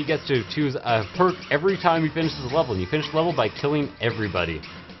here, and he gets to choose a perk every time he finishes the level. And you finish the level by killing everybody.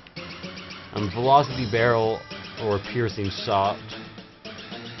 Velocity barrel or piercing shot.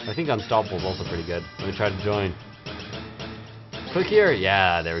 I think unstoppable is also pretty good. Let me try to join. Click here.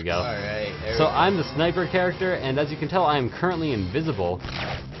 Yeah, there we go. Alright. So I'm the sniper character, and as you can tell, I am currently invisible.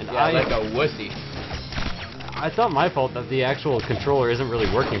 And Yeah, like a wussy. It's not my fault that the actual controller isn't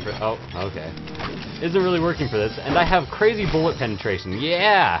really working for. Oh, okay. Isn't really working for this, and I have crazy bullet penetration.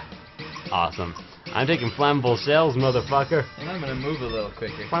 Yeah, awesome. I'm taking flammable shells, motherfucker. And I'm gonna move a little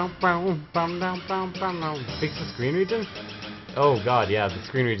quicker. Fix the screen region? Oh god, yeah, the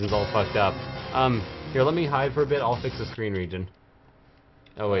screen region's all fucked up. Here, let me hide for a bit. I'll fix the screen region.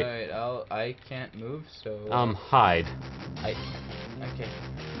 Oh wait. Alright, I can't move, so... Hide. Okay. Alright,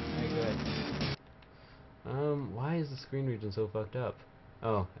 go ahead. Why is the screen region so fucked up?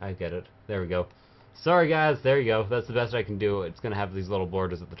 Oh, I get it. There we go. Sorry guys, there you go. That's the best I can do. It's gonna have these little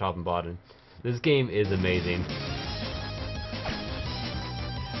borders at the top and bottom. This game is amazing.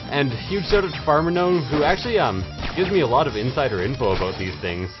 And huge shout out to Farmer Gnome, who actually gives me a lot of insider info about these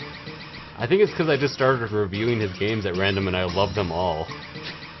things. I think it's because I just started reviewing his games at random and I love them all.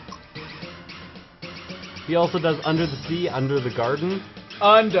 He also does Under the Sea, Under the Garden.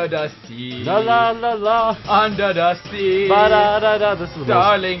 Under the sea. La la la la. Under the sea. Ba da da da. This is the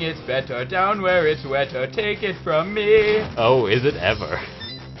Darling, it's better down where it's wetter. Take it from me. Oh, is it ever?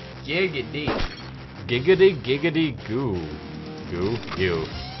 Giggity. Giggity giggity goo. Goo. Ew.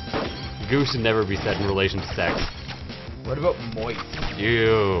 Goo should never be said in relation to sex. What about moist?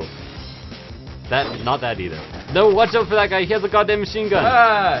 Ew. Not that either. No, watch out for that guy. He has a goddamn machine gun.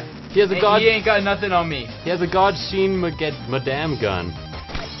 Ah! He has a He ain't got nothing on me. He has a God Sheen Madame gun.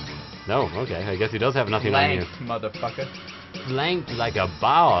 No, okay. I guess he does have nothing on you. Blanked, motherfucker. Flanked like a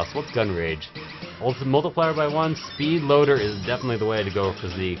boss. What's gun rage? Also multiplier by 1. Speed loader is definitely the way to go for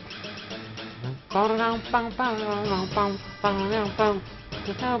Zeke.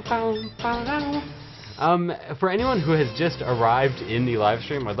 For anyone who has just arrived in the live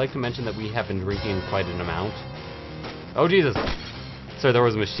stream, I'd like to mention that we have been drinking quite an amount. Oh Jesus! Sorry, there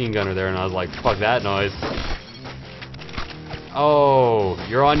was a machine gunner there and I was like, fuck that noise. Oh,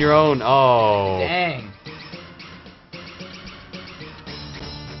 you're on your own. Oh. Dang.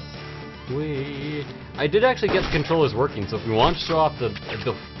 I did actually get the controllers working, so if we want to show off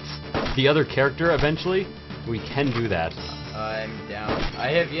the other character eventually, we can do that. I'm down.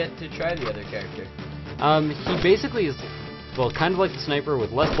 I have yet to try the other character. He basically is, well, kind of like the sniper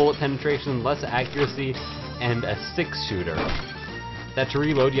with less bullet penetration, less accuracy, and a 6-shooter. That to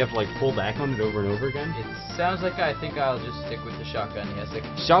reload, you have to like pull back on it over and over again. It sounds like I think I'll just stick with the shotgun, Yessik.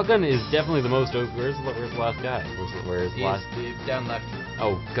 Shotgun is definitely the most. Where's the last guy? Where's the last? Down left.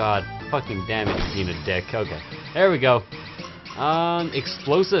 Oh God! Fucking damn it! You're being a dick. Okay, there we go.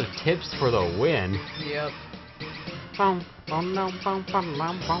 Explosive tips for the win. Yep.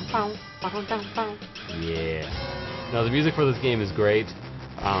 Yeah. No, the music for this game is great.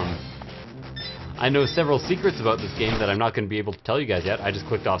 I know several secrets about this game that I'm not going to be able to tell you guys yet. I just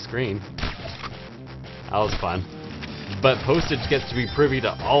clicked off screen. That was fun. But Postage gets to be privy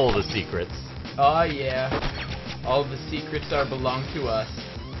to all the secrets. Oh yeah. All the secrets belong to us.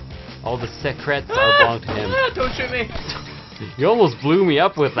 All the secrets belong to him. Don't shoot me! You almost blew me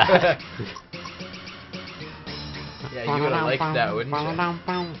up with that. Yeah, you would have liked that, wouldn't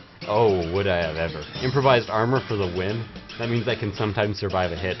you? Oh, would I have ever. Improvised armor for the win. That means I can sometimes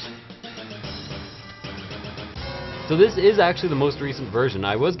survive a hit. So this is actually the most recent version.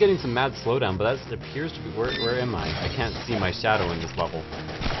 I was getting some mad slowdown, but that appears to be... Where am I? I can't see my shadow in this level.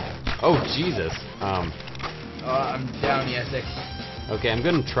 Oh, Jesus. Oh, I'm down, Yessik. Okay, I'm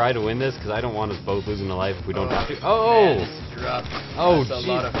going to try to win this, because I don't want us both losing a life if we don't have to. Oh! Man, this is rough. Oh, that's a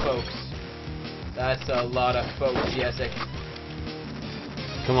lot of folks. That's a lot of folks, Yessik.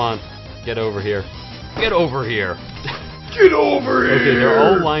 Come on. Get over here. Get over here! Get over here! Okay, they're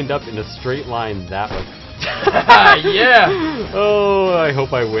all lined up in a straight line that way. Yeah! Oh, I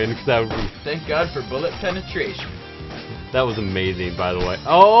hope I win, because that would be... Thank God for bullet penetration. That was amazing, by the way.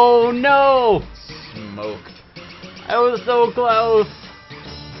 Oh, no! Smoked. I was so close!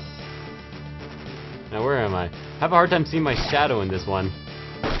 Now, where am I? I have a hard time seeing my shadow in this one.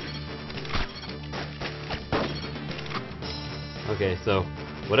 Okay, so,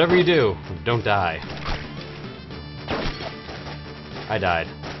 whatever you do, don't die. I died.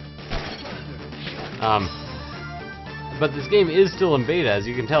 But this game is still in beta, as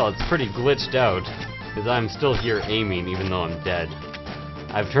you can tell. It's pretty glitched out, because I'm still here aiming, even though I'm dead.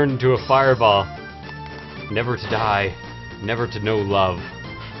 I've turned into a fireball. Never to die, never to know love.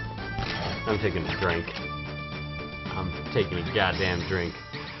 I'm taking a drink. I'm taking a goddamn drink.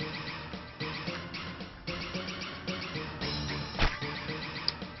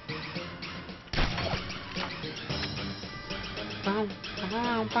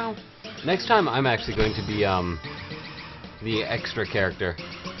 Next time I'm actually going to be the extra character.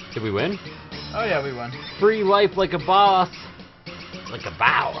 Did we win? Oh yeah, we won. Free life like a boss. Like a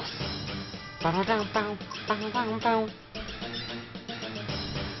boss.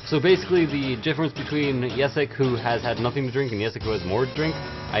 So basically the difference between Yessik, who has had nothing to drink, and Yessik, who has more to drink,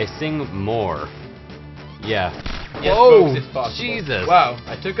 I sing more. Yeah. Yes, Whoa, folks, it's possible. Jesus. Wow,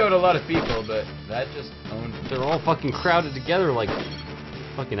 I took out a lot of people, but that just owned me. They're all fucking crowded together like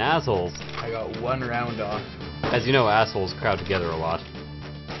fucking assholes. I got one round off. As you know, assholes crowd together a lot.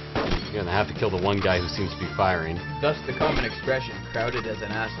 You're gonna have to kill the one guy who seems to be firing. Thus the common expression, crowded as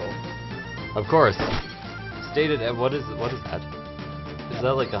an asshole. Of course. Stated at what is that? Is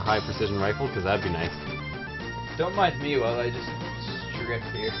that like a high precision rifle? Because that'd be nice. Don't mind me while I just strip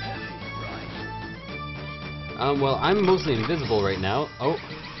here. Well, I'm mostly invisible right now. Oh,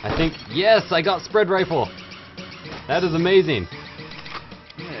 I think, yes, I got spread rifle. That is amazing.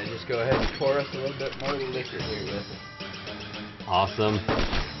 I'm gonna just go ahead and pour us a little bit more liquor here with it. Awesome.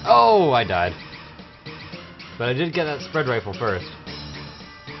 Oh, I died. But I did get that spread rifle first.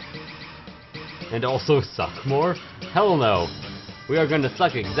 And also suck more? Hell no. We are going to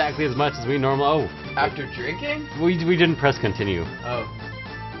suck exactly as much as we normally... Oh. After drinking? We didn't press continue. Oh.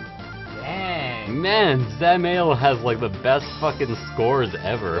 Dang. Man, Zamail has like the best fucking scores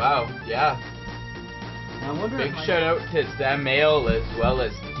ever. Wow, yeah. I wonder Big if shout out to Zamail as well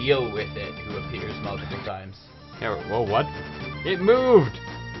as Deal With It, who appears multiple times. Yeah, whoa, what? It moved!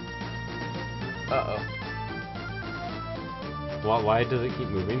 Uh-oh. Why does it keep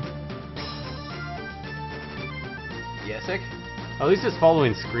moving? Yessik? At least it's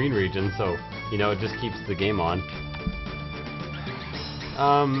following screen region, so, you know, it just keeps the game on.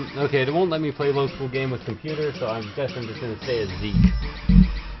 Okay, it won't let me play local game with computer, so I guess I'm just gonna stay as Zeke.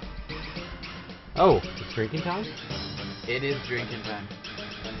 Oh, it's drinking time? It is drinking time.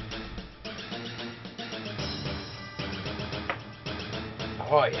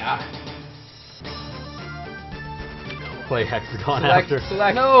 Oh, yeah. Play Hexagon Select, after.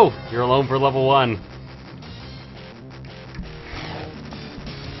 select. No! You're alone for level 1.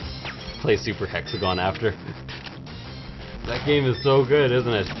 Play Super Hexagon after. That game is so good,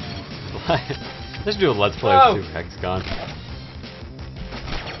 isn't it? Let's do a Let's Play of Super Hexagon.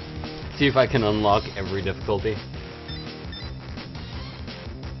 See if I can unlock every difficulty.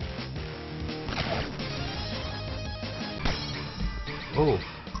 Oh,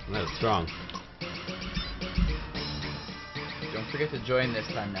 that is strong. Don't forget to join this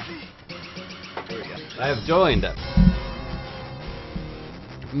time now. There we go. I have joined.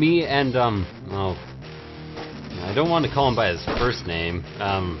 Me and, oh, I don't want to call him by his first name.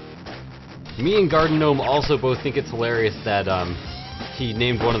 Me and Garden Gnome also both think it's hilarious that, he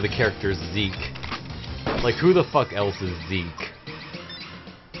named one of the characters Zeke. Like, who the fuck else is Zeke?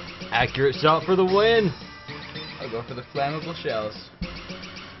 Accurate shot for the win! I'll go for the flammable shells.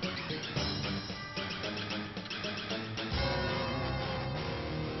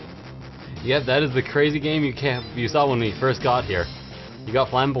 Yep, that is the crazy game you saw when we first got here. You got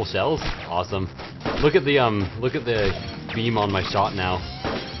flammable shells? Awesome. Look at the beam on my shot now.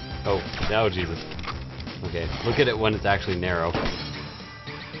 Oh Jesus. Okay, look at it when it's actually narrow.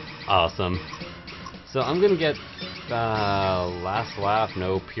 Awesome. So I'm gonna get last laugh,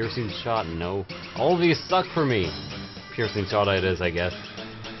 no. Piercing shot, no. All of these suck for me. Piercing shot it is, I guess.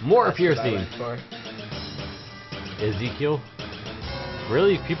 More That's what I piercing. went for. Ezekiel?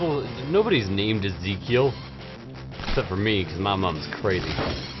 Really? Nobody's named Ezekiel. Except for me, because my mom's crazy.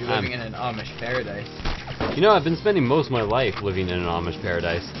 You're living in an Amish paradise. You know, I've been spending most of my life living in an Amish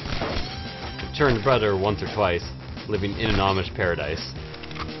paradise. I've turned brother once or twice, living in an Amish paradise.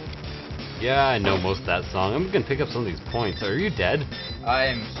 Yeah, I know most of that song. I'm gonna pick up some of these points. Are you dead? I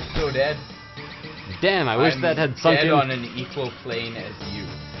am so dead. Damn, I wish that had sunk dead in. on an equal plane as you.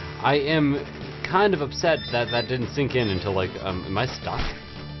 I am kind of upset that that didn't sink in until, like, am I stuck?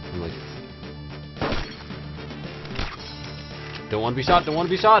 I'm like... Don't want to be shot, don't want to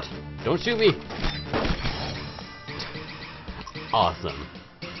be shot! Don't shoot me! Awesome.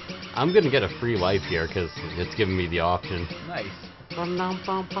 I'm gonna get a free life here, because it's giving me the option. Nice. I'll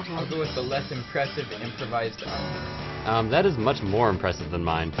go with the less impressive improvised armor. That is much more impressive than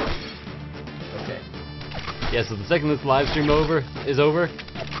mine. Okay. Yeah, so the second this live stream is over,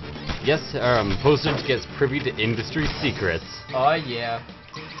 yes, postage gets privy to industry secrets. Oh yeah.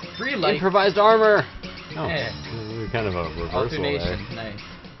 Free life. Improvised armor! Oh, Yeah. we're kind of a reversal Alternation. there.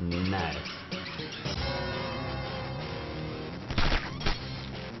 Nice. Nice.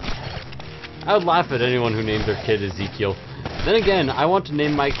 I would laugh at anyone who named their kid Ezekiel. Then again, I want to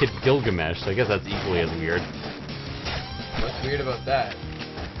name my kid Gilgamesh, so I guess that's equally as weird. What's weird about that?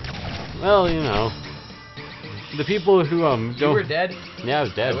 Well, you know. The people who, don't... You were dead? Yeah, I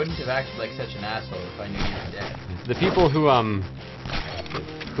was dead. I wouldn't have acted like such an asshole if I knew you were dead. The people who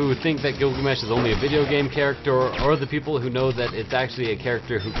think that Gilgamesh is only a video game character, or the people who know that it's actually a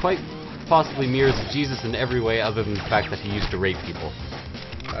character who quite possibly mirrors Jesus in every way other than the fact that he used to rape people.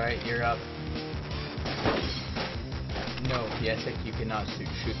 Alright, you're up. No, Yessik, you cannot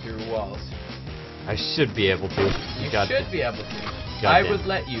shoot through walls. I should be able to. You should be able to. I Goddamn. would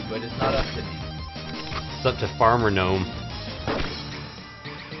let you, but it's not up to me. It's up to Farmer Gnome.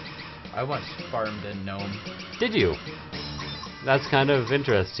 I once farmed a gnome. Did you? That's kind of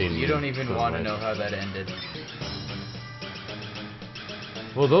interesting. You don't even want to know how that ended.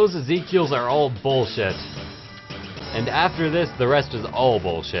 Well, those Ezekiels are all bullshit. And after this, the rest is all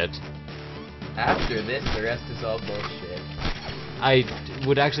bullshit. After this, the rest is all bullshit. I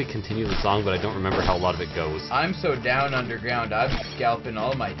would actually continue the song, but I don't remember how a lot of it goes. I'm so down underground, I'm scalping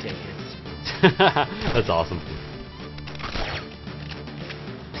all my tickets. That's awesome.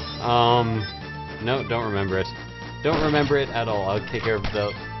 No, don't remember it. Don't remember it at all. I'll take care of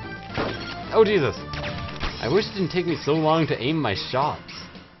the... Oh, Jesus! I wish it didn't take me so long to aim my shots.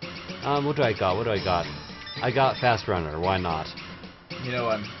 What do I got? What do I got? I got Fast Runner. Why not? You know,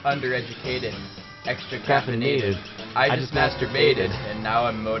 I'm undereducated, extra Caffeinated. caffeinated. I just masturbated, and now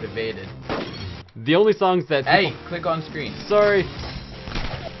I'm motivated. The only songs that people... Hey, click on screen. Sorry.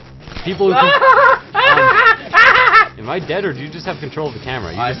 People who... am I dead, or do you just have control of the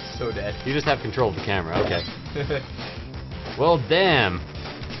camera? I'm so dead. You just have control of the camera, okay. Well, damn.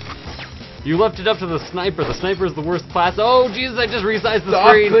 You left it up to the sniper. The sniper is the worst class. Oh, Jesus, I just resized the Stop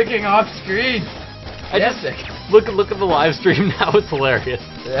screen. clicking off screen! Yessik. Look at the live stream now. It's hilarious.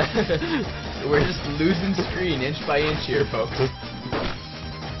 We're just losing screen inch by inch here, folks.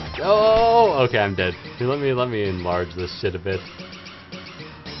 Oh, okay, I'm dead. Here, let me enlarge this shit a bit.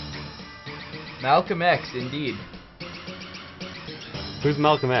 Malcolm X, indeed. Who's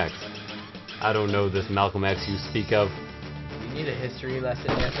Malcolm X? I don't know this Malcolm X you speak of. You need a history lesson,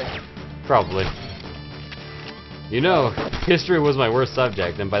 Yessik? Probably. You know, history was my worst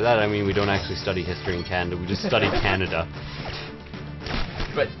subject, and by that I mean we don't actually study history in Canada, we just study Canada.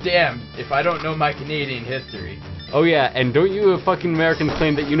 But damn, if I don't know my Canadian history. Oh yeah, and don't you fucking Americans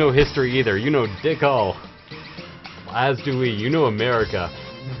claim that you know history either. You know dick all. As do we. You know America.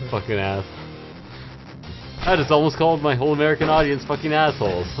 Fucking ass. I just almost called my whole American audience fucking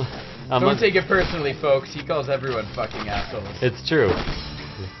assholes. Don't take it personally, folks. He calls everyone fucking assholes. It's true.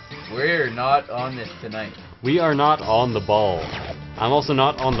 We're not on this tonight. We are not on the ball. I'm also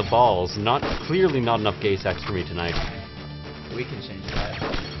not on the balls. Clearly not enough gay sex for me tonight. We can change that.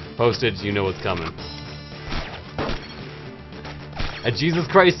 Postage, you know what's coming. A Jesus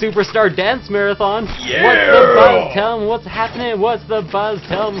Christ Superstar Dance Marathon. Yeah! What's the buzz? Tell 'em what's happening. What's the buzz?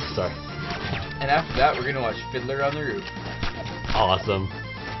 Tell 'em. Sorry. And after that, we're gonna watch Fiddler on the Roof. Awesome.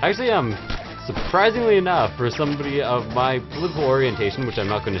 Actually, surprisingly enough, for somebody of my political orientation, which I'm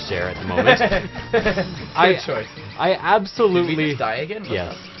not going to share at the moment, Good choice. I absolutely... Did we just die again? What's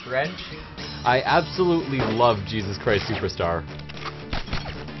Yes. up, French? I absolutely love Jesus Christ Superstar.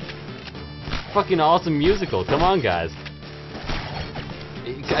 Fucking awesome musical. Come on, guys.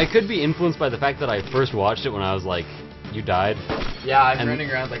 I could be influenced by the fact that I first watched it when I was like, you died. Yeah, I'm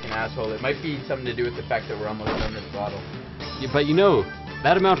running around like an asshole. It might be something to do with the fact that we're almost done this bottle. Yeah, but you know,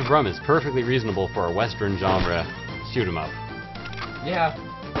 that amount of rum is perfectly reasonable for a Western genre shoot 'em up. Yeah,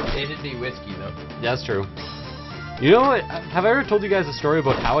 they did be whiskey though. That's true. You know what? Have I ever told you guys a story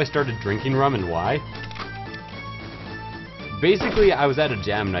about how I started drinking rum and why? Basically, I was at a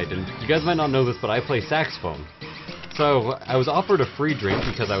jam night, and you guys might not know this, but I play saxophone. So, I was offered a free drink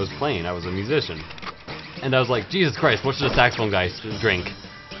because I was playing. I was a musician. And I was like, Jesus Christ, what should a saxophone guy drink?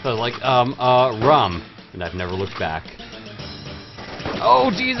 So I was like, rum. And I've never looked back.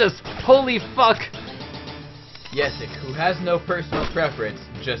 Oh, Jesus! Holy fuck! Yessik, who has no personal preference,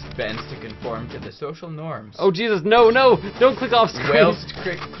 just bends to conform to the social norms. Oh, Jesus, no! Don't click off screen! Whilst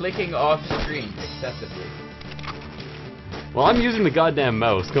clicking off screen excessively. Well, I'm using the goddamn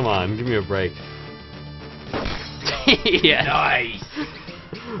mouse. Come on, give me a break. Yeah. Nice!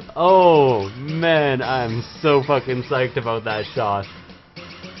 Oh, man, I'm so fucking psyched about that shot.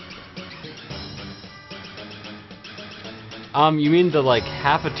 You mean the, like,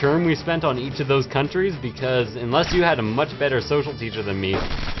 half a term we spent on each of those countries? Because unless you had a much better social teacher than me...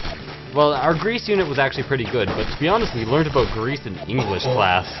 Well, our Greece unit was actually pretty good, but to be honest, we learned about Greece in English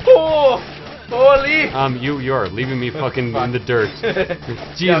class. Oh! Holy! You're leaving me fucking in the dirt.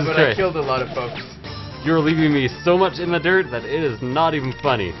 Jesus yeah, but Christ. I killed a lot of folks. You're leaving me so much in the dirt that it is not even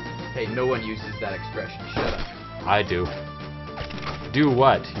funny. Hey, no one uses that expression. Shut up. I do. Do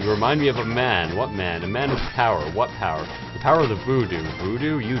what? You remind me of a man. What man? A man with power. What power? The power of the voodoo.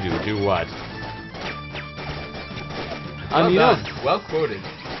 Voodoo? You do. Do what? Well you done. know, Well quoted.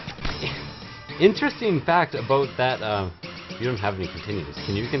 interesting fact about that, you don't have any continues.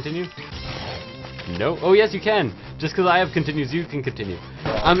 Can you continue? No? Oh, yes, you can. Just because I have continues, you can continue.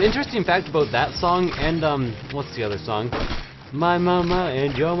 Interesting fact about that song and, what's the other song? My mama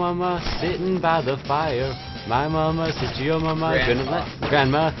and your mama sitting by the fire. My mama says to your mama,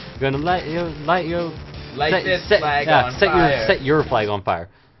 Grandma, gonna light this flag on fire. Set Your flag on fire.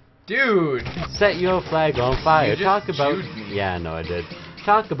 Dude! Set your flag on fire. You just Talk about. chewed me. Yeah, no, I did.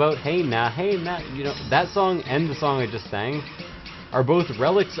 Talk about hey now. You know that song and the song I just sang are both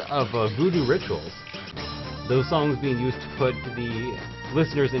relics of voodoo rituals. Those songs being used to put the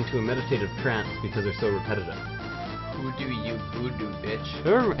listeners into a meditative trance because they're so repetitive. Voodoo, you voodoo, bitch.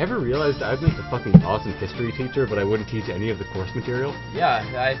 Ever realized I'd make a fucking awesome history teacher, but I wouldn't teach any of the course material? Yeah,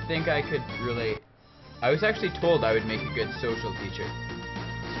 I think I could relate. I was actually told I would make a good social teacher.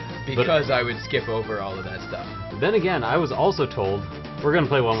 Because I would skip over all of that stuff. Then again, I was also told... We're gonna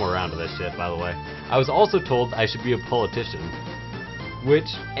play one more round of this shit, by the way. I was also told I should be a politician. Which,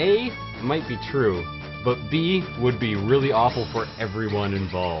 A, might be true, but B, would be really awful for everyone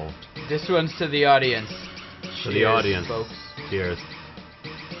involved. This one's to the audience. To the audience, folks. Cheers.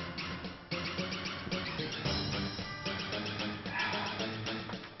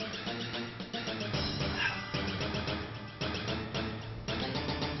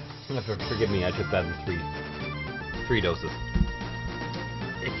 Forgive me, I took that in three doses.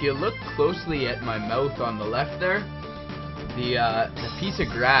 If you look closely at my mouth on the left there, the piece of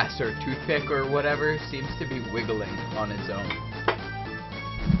grass or toothpick or whatever seems to be wiggling on its own.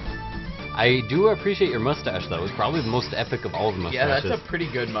 I do appreciate your mustache, though. It's probably the most epic of all the mustaches. Yeah, that's a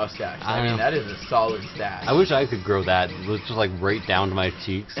pretty good mustache. I mean, that is a solid stash. I wish I could grow that. It was just like right down to my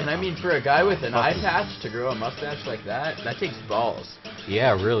cheeks. And I mean, for a guy with an eye patch to grow a mustache like that takes balls.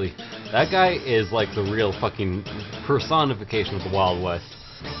 Yeah, really. That guy is like the real fucking personification of the Wild West.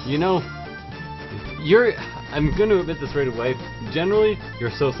 You know, I'm gonna admit this right away. Generally,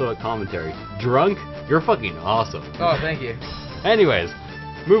 you're so-so at commentary. Drunk, you're fucking awesome. Oh, thank you. Anyways,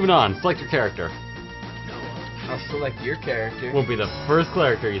 moving on. Select your character. I'll select your character. Won't be the first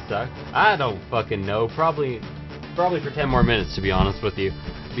character you suck. I don't fucking know. Probably for 10 more minutes, to be honest with you.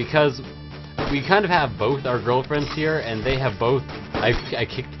 Because we kind of have both our girlfriends here, and they have both... I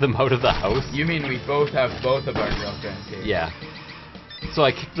kicked them out of the house. You mean we both have both of our girlfriends here? Yeah. So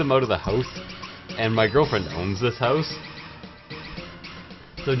I kicked them out of the house, and my girlfriend owns this house.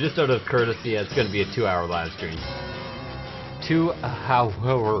 So just out of courtesy, it's going to be a 2-hour live stream.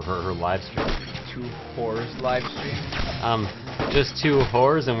 2-hour live stream. 2 whores live stream. Just 2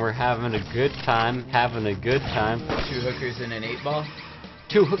 whores, and we're having a good time. 2 hookers and an 8-ball.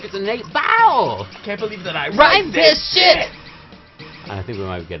 2 hookers and an 8-ball! Can't believe that I rhymed this shit! I think we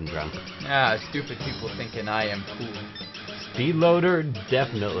might be getting drunk. Ah, stupid people thinking I am cool. Speedloader,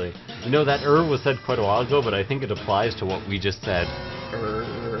 definitely. You know, that was said quite a while ago, but I think it applies to what we just said.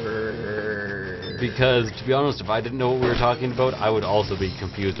 Because, to be honest, if I didn't know what we were talking about, I would also be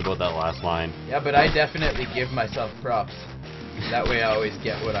confused about that last line. Yeah, but I definitely give myself props. That way I always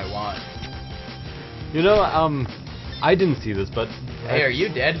get what I want. You know, I didn't see this, but... Hey, are you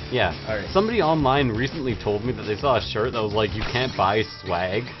dead? Yeah. Alright. Somebody online recently told me that they saw a shirt that was like, you can't buy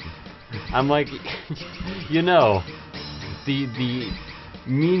swag. I'm like, you know, the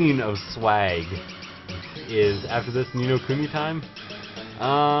meaning of swag is, after this Ni no Kuni time,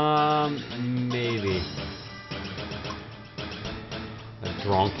 maybe. A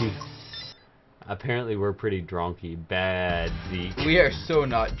dronky. Apparently we're pretty dronky. Bad Zeke. We are so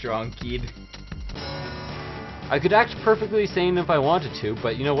not dronkied. I could act perfectly sane if I wanted to,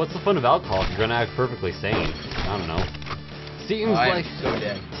 but you know, what's the fun of alcohol if you're gonna act perfectly sane? I don't know. Seems like... I'm so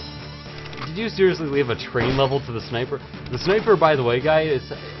dead. Did you seriously leave a train level to the sniper? The sniper, by the way, guy, is...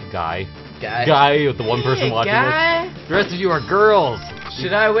 Guy with the one person watching this. The rest of you are girls!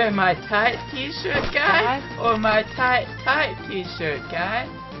 Should I wear my tight t-shirt, guy? Or my tight t-shirt, guy?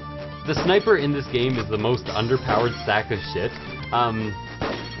 The sniper in this game is the most underpowered sack of shit.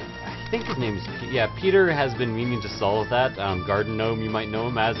 I think his name is... Peter has been meaning to solve that. Garden Gnome, you might know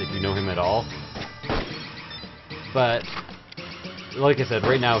him as, if you know him at all. But, like I said,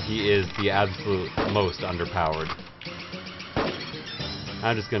 right now he is the absolute most underpowered.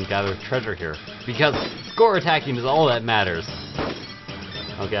 I'm just gonna gather treasure here. Because score attacking is all that matters.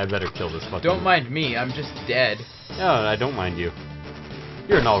 Okay, I better kill this fucking... Don't mind me, I'm just dead. No, I don't mind you.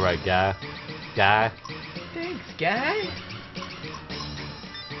 You're an alright guy. Thanks, guy.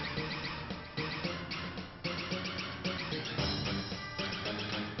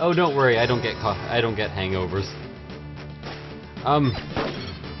 Oh, don't worry, I don't get hangovers.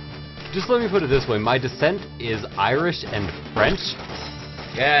 Just let me put it this way, my descent is Irish and French.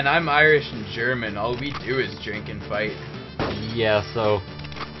 Yeah, and I'm Irish and German. All we do is drink and fight. Yeah, so...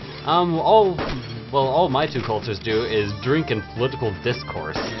 all my two cultures do is drink and political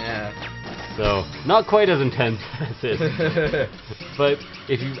discourse. Yeah. So, not quite as intense as this. But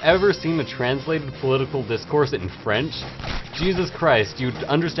if you've ever seen a translated political discourse in French, Jesus Christ, you'd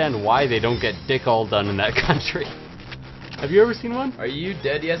understand why they don't get dick all done in that country. Have you ever seen one? Are you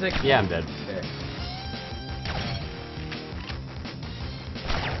dead, Yessik? Yeah, I'm dead. Okay.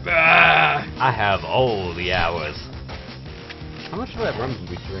 Ah! I have all the hours. How much of that rum did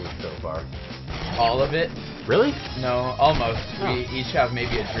we drink so far? All of it? Really? No, almost. Oh. We each have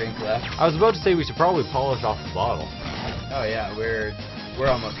maybe a drink left. I was about to say we should probably polish off the bottle. Oh yeah, we're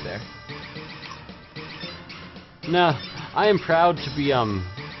almost there. Nah, I am proud to be, oh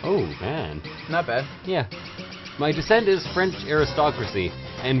man. Not bad. Yeah. My descent is French aristocracy,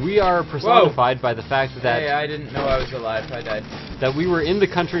 and we are personified by the fact that Hey, I didn't know I was alive. I died. that we were in the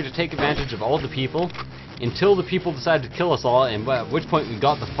country to take advantage of all the people until the people decided to kill us all, and at which point we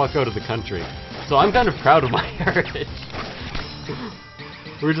got the fuck out of the country. So I'm kind of proud of my heritage.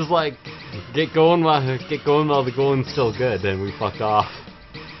 We're just like, get going while the going's still good, and we fucked off.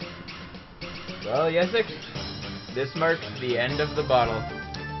 Well, Yessik, this marks the end of the bottle.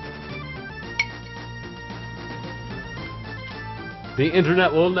 The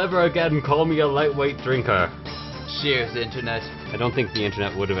internet will never again call me a lightweight drinker. Cheers, internet. I don't think the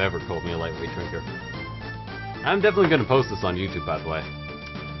internet would have ever called me a lightweight drinker. I'm definitely going to post this on YouTube, by the way.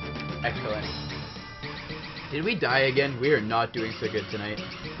 Excellent. Did we die again? We are not doing so good tonight.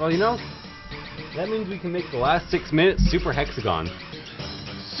 Well, you know, that means we can make the last 6 minutes super hexagon.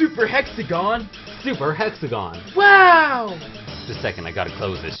 Super hexagon? Super hexagon! Wow! Just a second, I gotta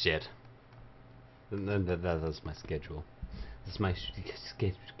close this shit. That's my schedule. That's my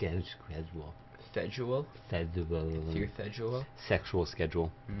schedule. Schedule? It's your schedule? Sexual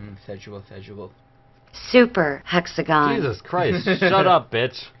schedule. Schedule. Super hexagon. Jesus Christ, shut up,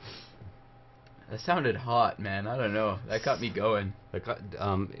 bitch. That sounded hot, man. I don't know. That got me going.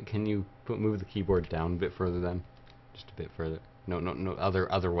 Can you move the keyboard down a bit further then? Just a bit further. No,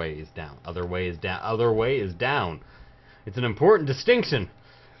 other way is down. Other way is down. Other way is down. It's an important distinction.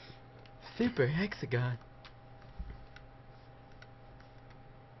 Super hexagon.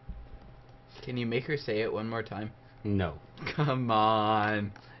 Can you make her say it one more time? No. Come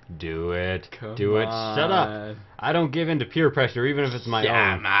on. Do it. Come Do it. on. Shut up. I don't give in to peer pressure, even if it's my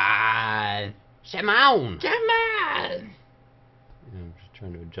own. Come on. Come on. Come on. I'm just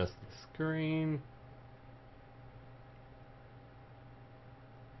trying to adjust the screen.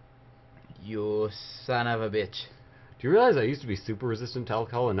 You son of a bitch. Do you realize I used to be super resistant to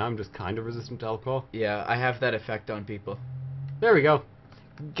alcohol, and now I'm just kind of resistant to alcohol? Yeah, I have that effect on people. There we go.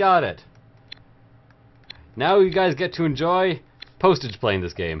 Got it. Now you guys get to enjoy postage playing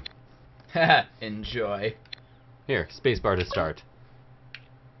this game. Haha, enjoy. Here, spacebar to start.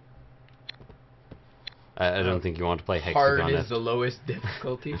 I don't think you want to play Hexagon. Hard is the lowest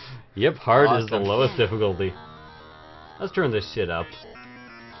difficulty. Yep, hard is the Awesome. lowest difficulty. Let's turn this shit up.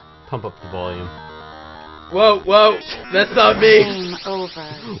 Pump up the volume. Whoa, that's not me. Game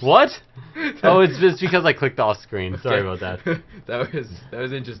over. What? Oh, it's just because I clicked off screen. Sorry about that. that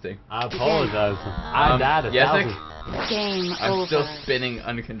was interesting. I apologize. I died a Yessik? thousand. Game I'm over. still spinning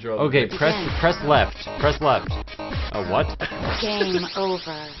uncontrollably. Okay, press left. Press left. Oh, what? Game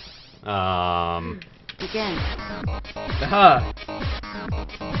over. Begin. Aha.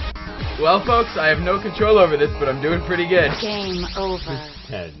 Well, folks, I have no control over this, but I'm doing pretty good. Game over.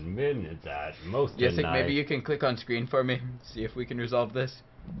 10 minutes at most. Yessik, tonight. maybe you can click on screen for me. See if we can resolve this.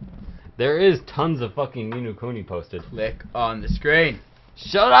 There is tons of fucking Nino Kuni posted. Click on the screen.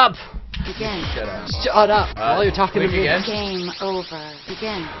 Shut up! Begin. Shut up. Shut up! While you're talking to click me. again. Game over.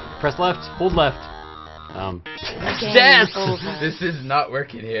 Begin. Press left. Hold left. Game Yes! over. This is not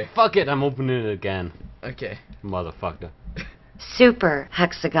working here. Fuck it, I'm opening it again. Okay. Motherfucker. Super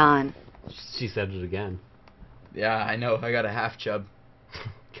hexagon. She said it again. Yeah, I know. I got a half chub.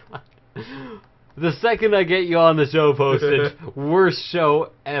 God. The second I get you on the show posted, worst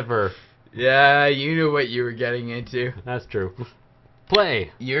show ever. Yeah, you knew what you were getting into. That's true.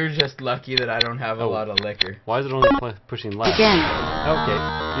 Play. You're just lucky that I don't have a Oh. lot of liquor. Why is it only pushing left? Begin.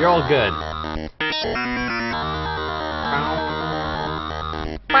 Okay, you're all good.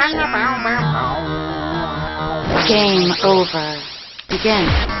 Game over. Begin.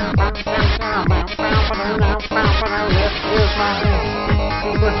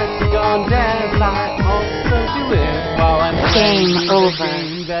 Game over.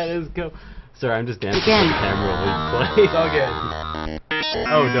 That is go. Sorry, I'm just dancing Begin. for the camera while you play. It's all good.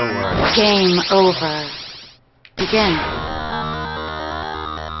 Oh, don't worry. Game over. Begin.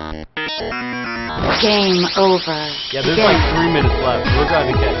 Game over. Yeah, there's Begin. like 3 minutes left. We're trying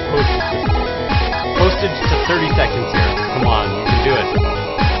to get postage. Postage to 30 seconds here. Come on, you can do it.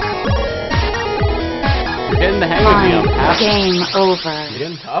 You're getting the hang of me. I'm Time. half. Game over. You're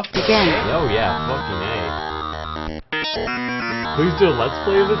getting tough, though, Begin. eh? Oh yeah, fucking A. Please do a let's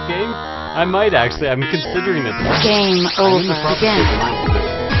play of this game. I might actually. I'm considering it. Game I'm in the over. proper Begin. state of mind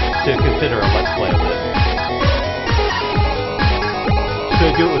to consider a let's play of this. Should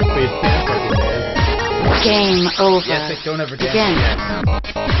I do it with space pants like a man? Game over. Yessik, don't ever dance Begin.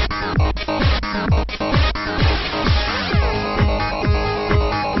 again.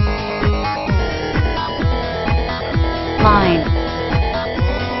 Line.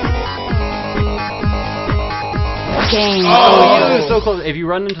 Game Oh, you over. were so close. If you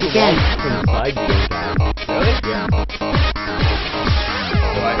run into the wall Again. from the side, you don't die. Really? Yeah.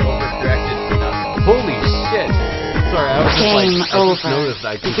 So I overcorrected for nothing. Holy shit! Sorry, I was just like, Game I just over. noticed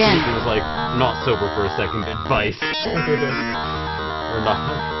I Again. completely was like, not sober for a second, advice. Or not.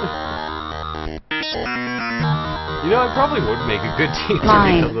 You know, I probably would make a good teacher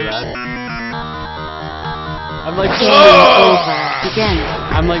Line. because of that. I'm like, Game "Whoa!" over. Begin.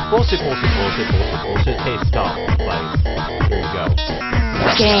 I'm like, bullshit, bullshit, bullshit, bullshit, bullshit. Hey, stop. Like, here you go.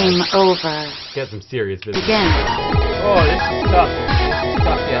 Game over. Get some serious business. Begin. Oh, this is tough. This is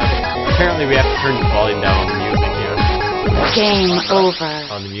tough, yeah. Apparently we have to turn the volume down on the music here. Game over.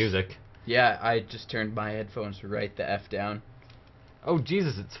 On the music. Yeah, I just turned my headphones right the F down. Oh,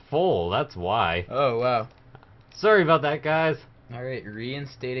 Jesus, it's full. That's why. Oh, wow. Sorry about that, guys. Alright,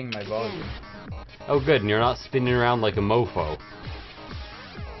 reinstating my volume. Oh, good, and you're not spinning around like a mofo.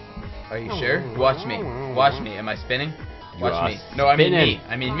 Are you sure? Watch me. Watch me. Am I spinning? You Watch are me. No, I mean spinning. me.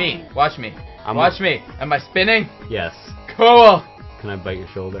 I mean me. Watch me. I'm Watch me. Am I spinning? Yes. Cool! Can I bite your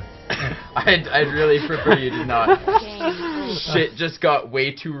shoulder? I'd really prefer you did not. Game over. Shit just got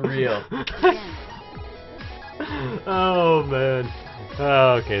way too real. Begin. Oh, man.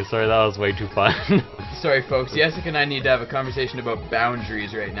 Oh, okay, sorry, that was way too fun. Sorry, folks. Yessik and I need to have a conversation about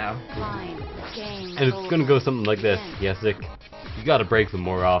boundaries right now. Line. Game And it's gonna go over. something like this. Begin. Yessik, you gotta break them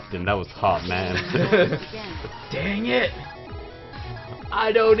more often. That was hot, man. Begin. Dang it!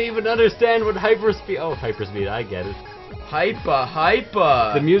 I don't even understand what hyperspeed... Oh, hyperspeed, I get it.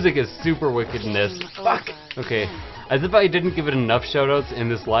 Hypa. The music is super wicked in this. Game Fuck. over. Okay, Begin. as if I didn't give it enough shoutouts in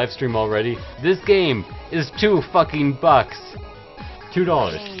this live stream already, this game is $2 fucking bucks. $2.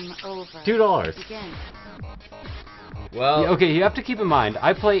 Game over. $2. Begin. Well, Okay, you have to keep in mind,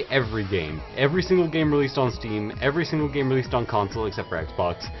 I play every game. Every single game released on Steam, every single game released on console except for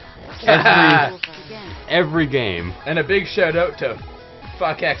Xbox. Game over. Begin. Every game. and a big shout out to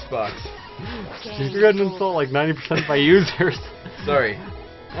fuck Xbox. Game You're gonna over. insult like 90% of my users. Sorry.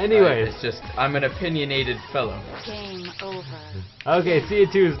 Anyways, It's just, I'm an opinionated fellow. Game over. okay, see you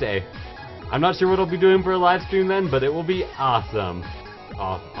Tuesday. I'm not sure what I'll be doing for a live stream then, but it will be awesome.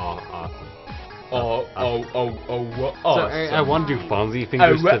 Awesome. Oh, So I want to do Fonzie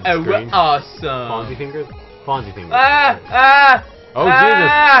fingers to the screen. Awesome. Fonzie fingers? Fonzie fingers. Oh,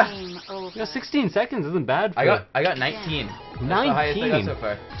 Game over. You know, 16 seconds isn't bad for I got 19. That's the highest I got 19. so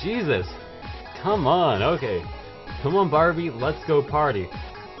far. Jesus. Come on, okay. Come on, Barbie, let's go party.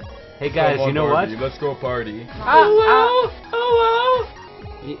 Hey guys, you know what? Let's go party. Hello.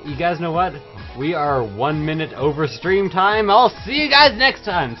 You guys know what? We are 1 minute over stream time. I'll see you guys next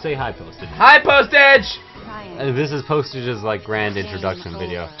time. Say hi, Postage. High postage. Ryan. This is Postage's like grand introduction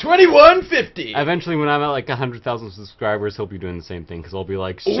video. 2150. Eventually, when I'm at like 100,000 subscribers, he'll be doing the same thing because I'll be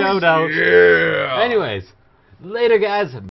like, shout out. Yeah. Anyways, later, guys.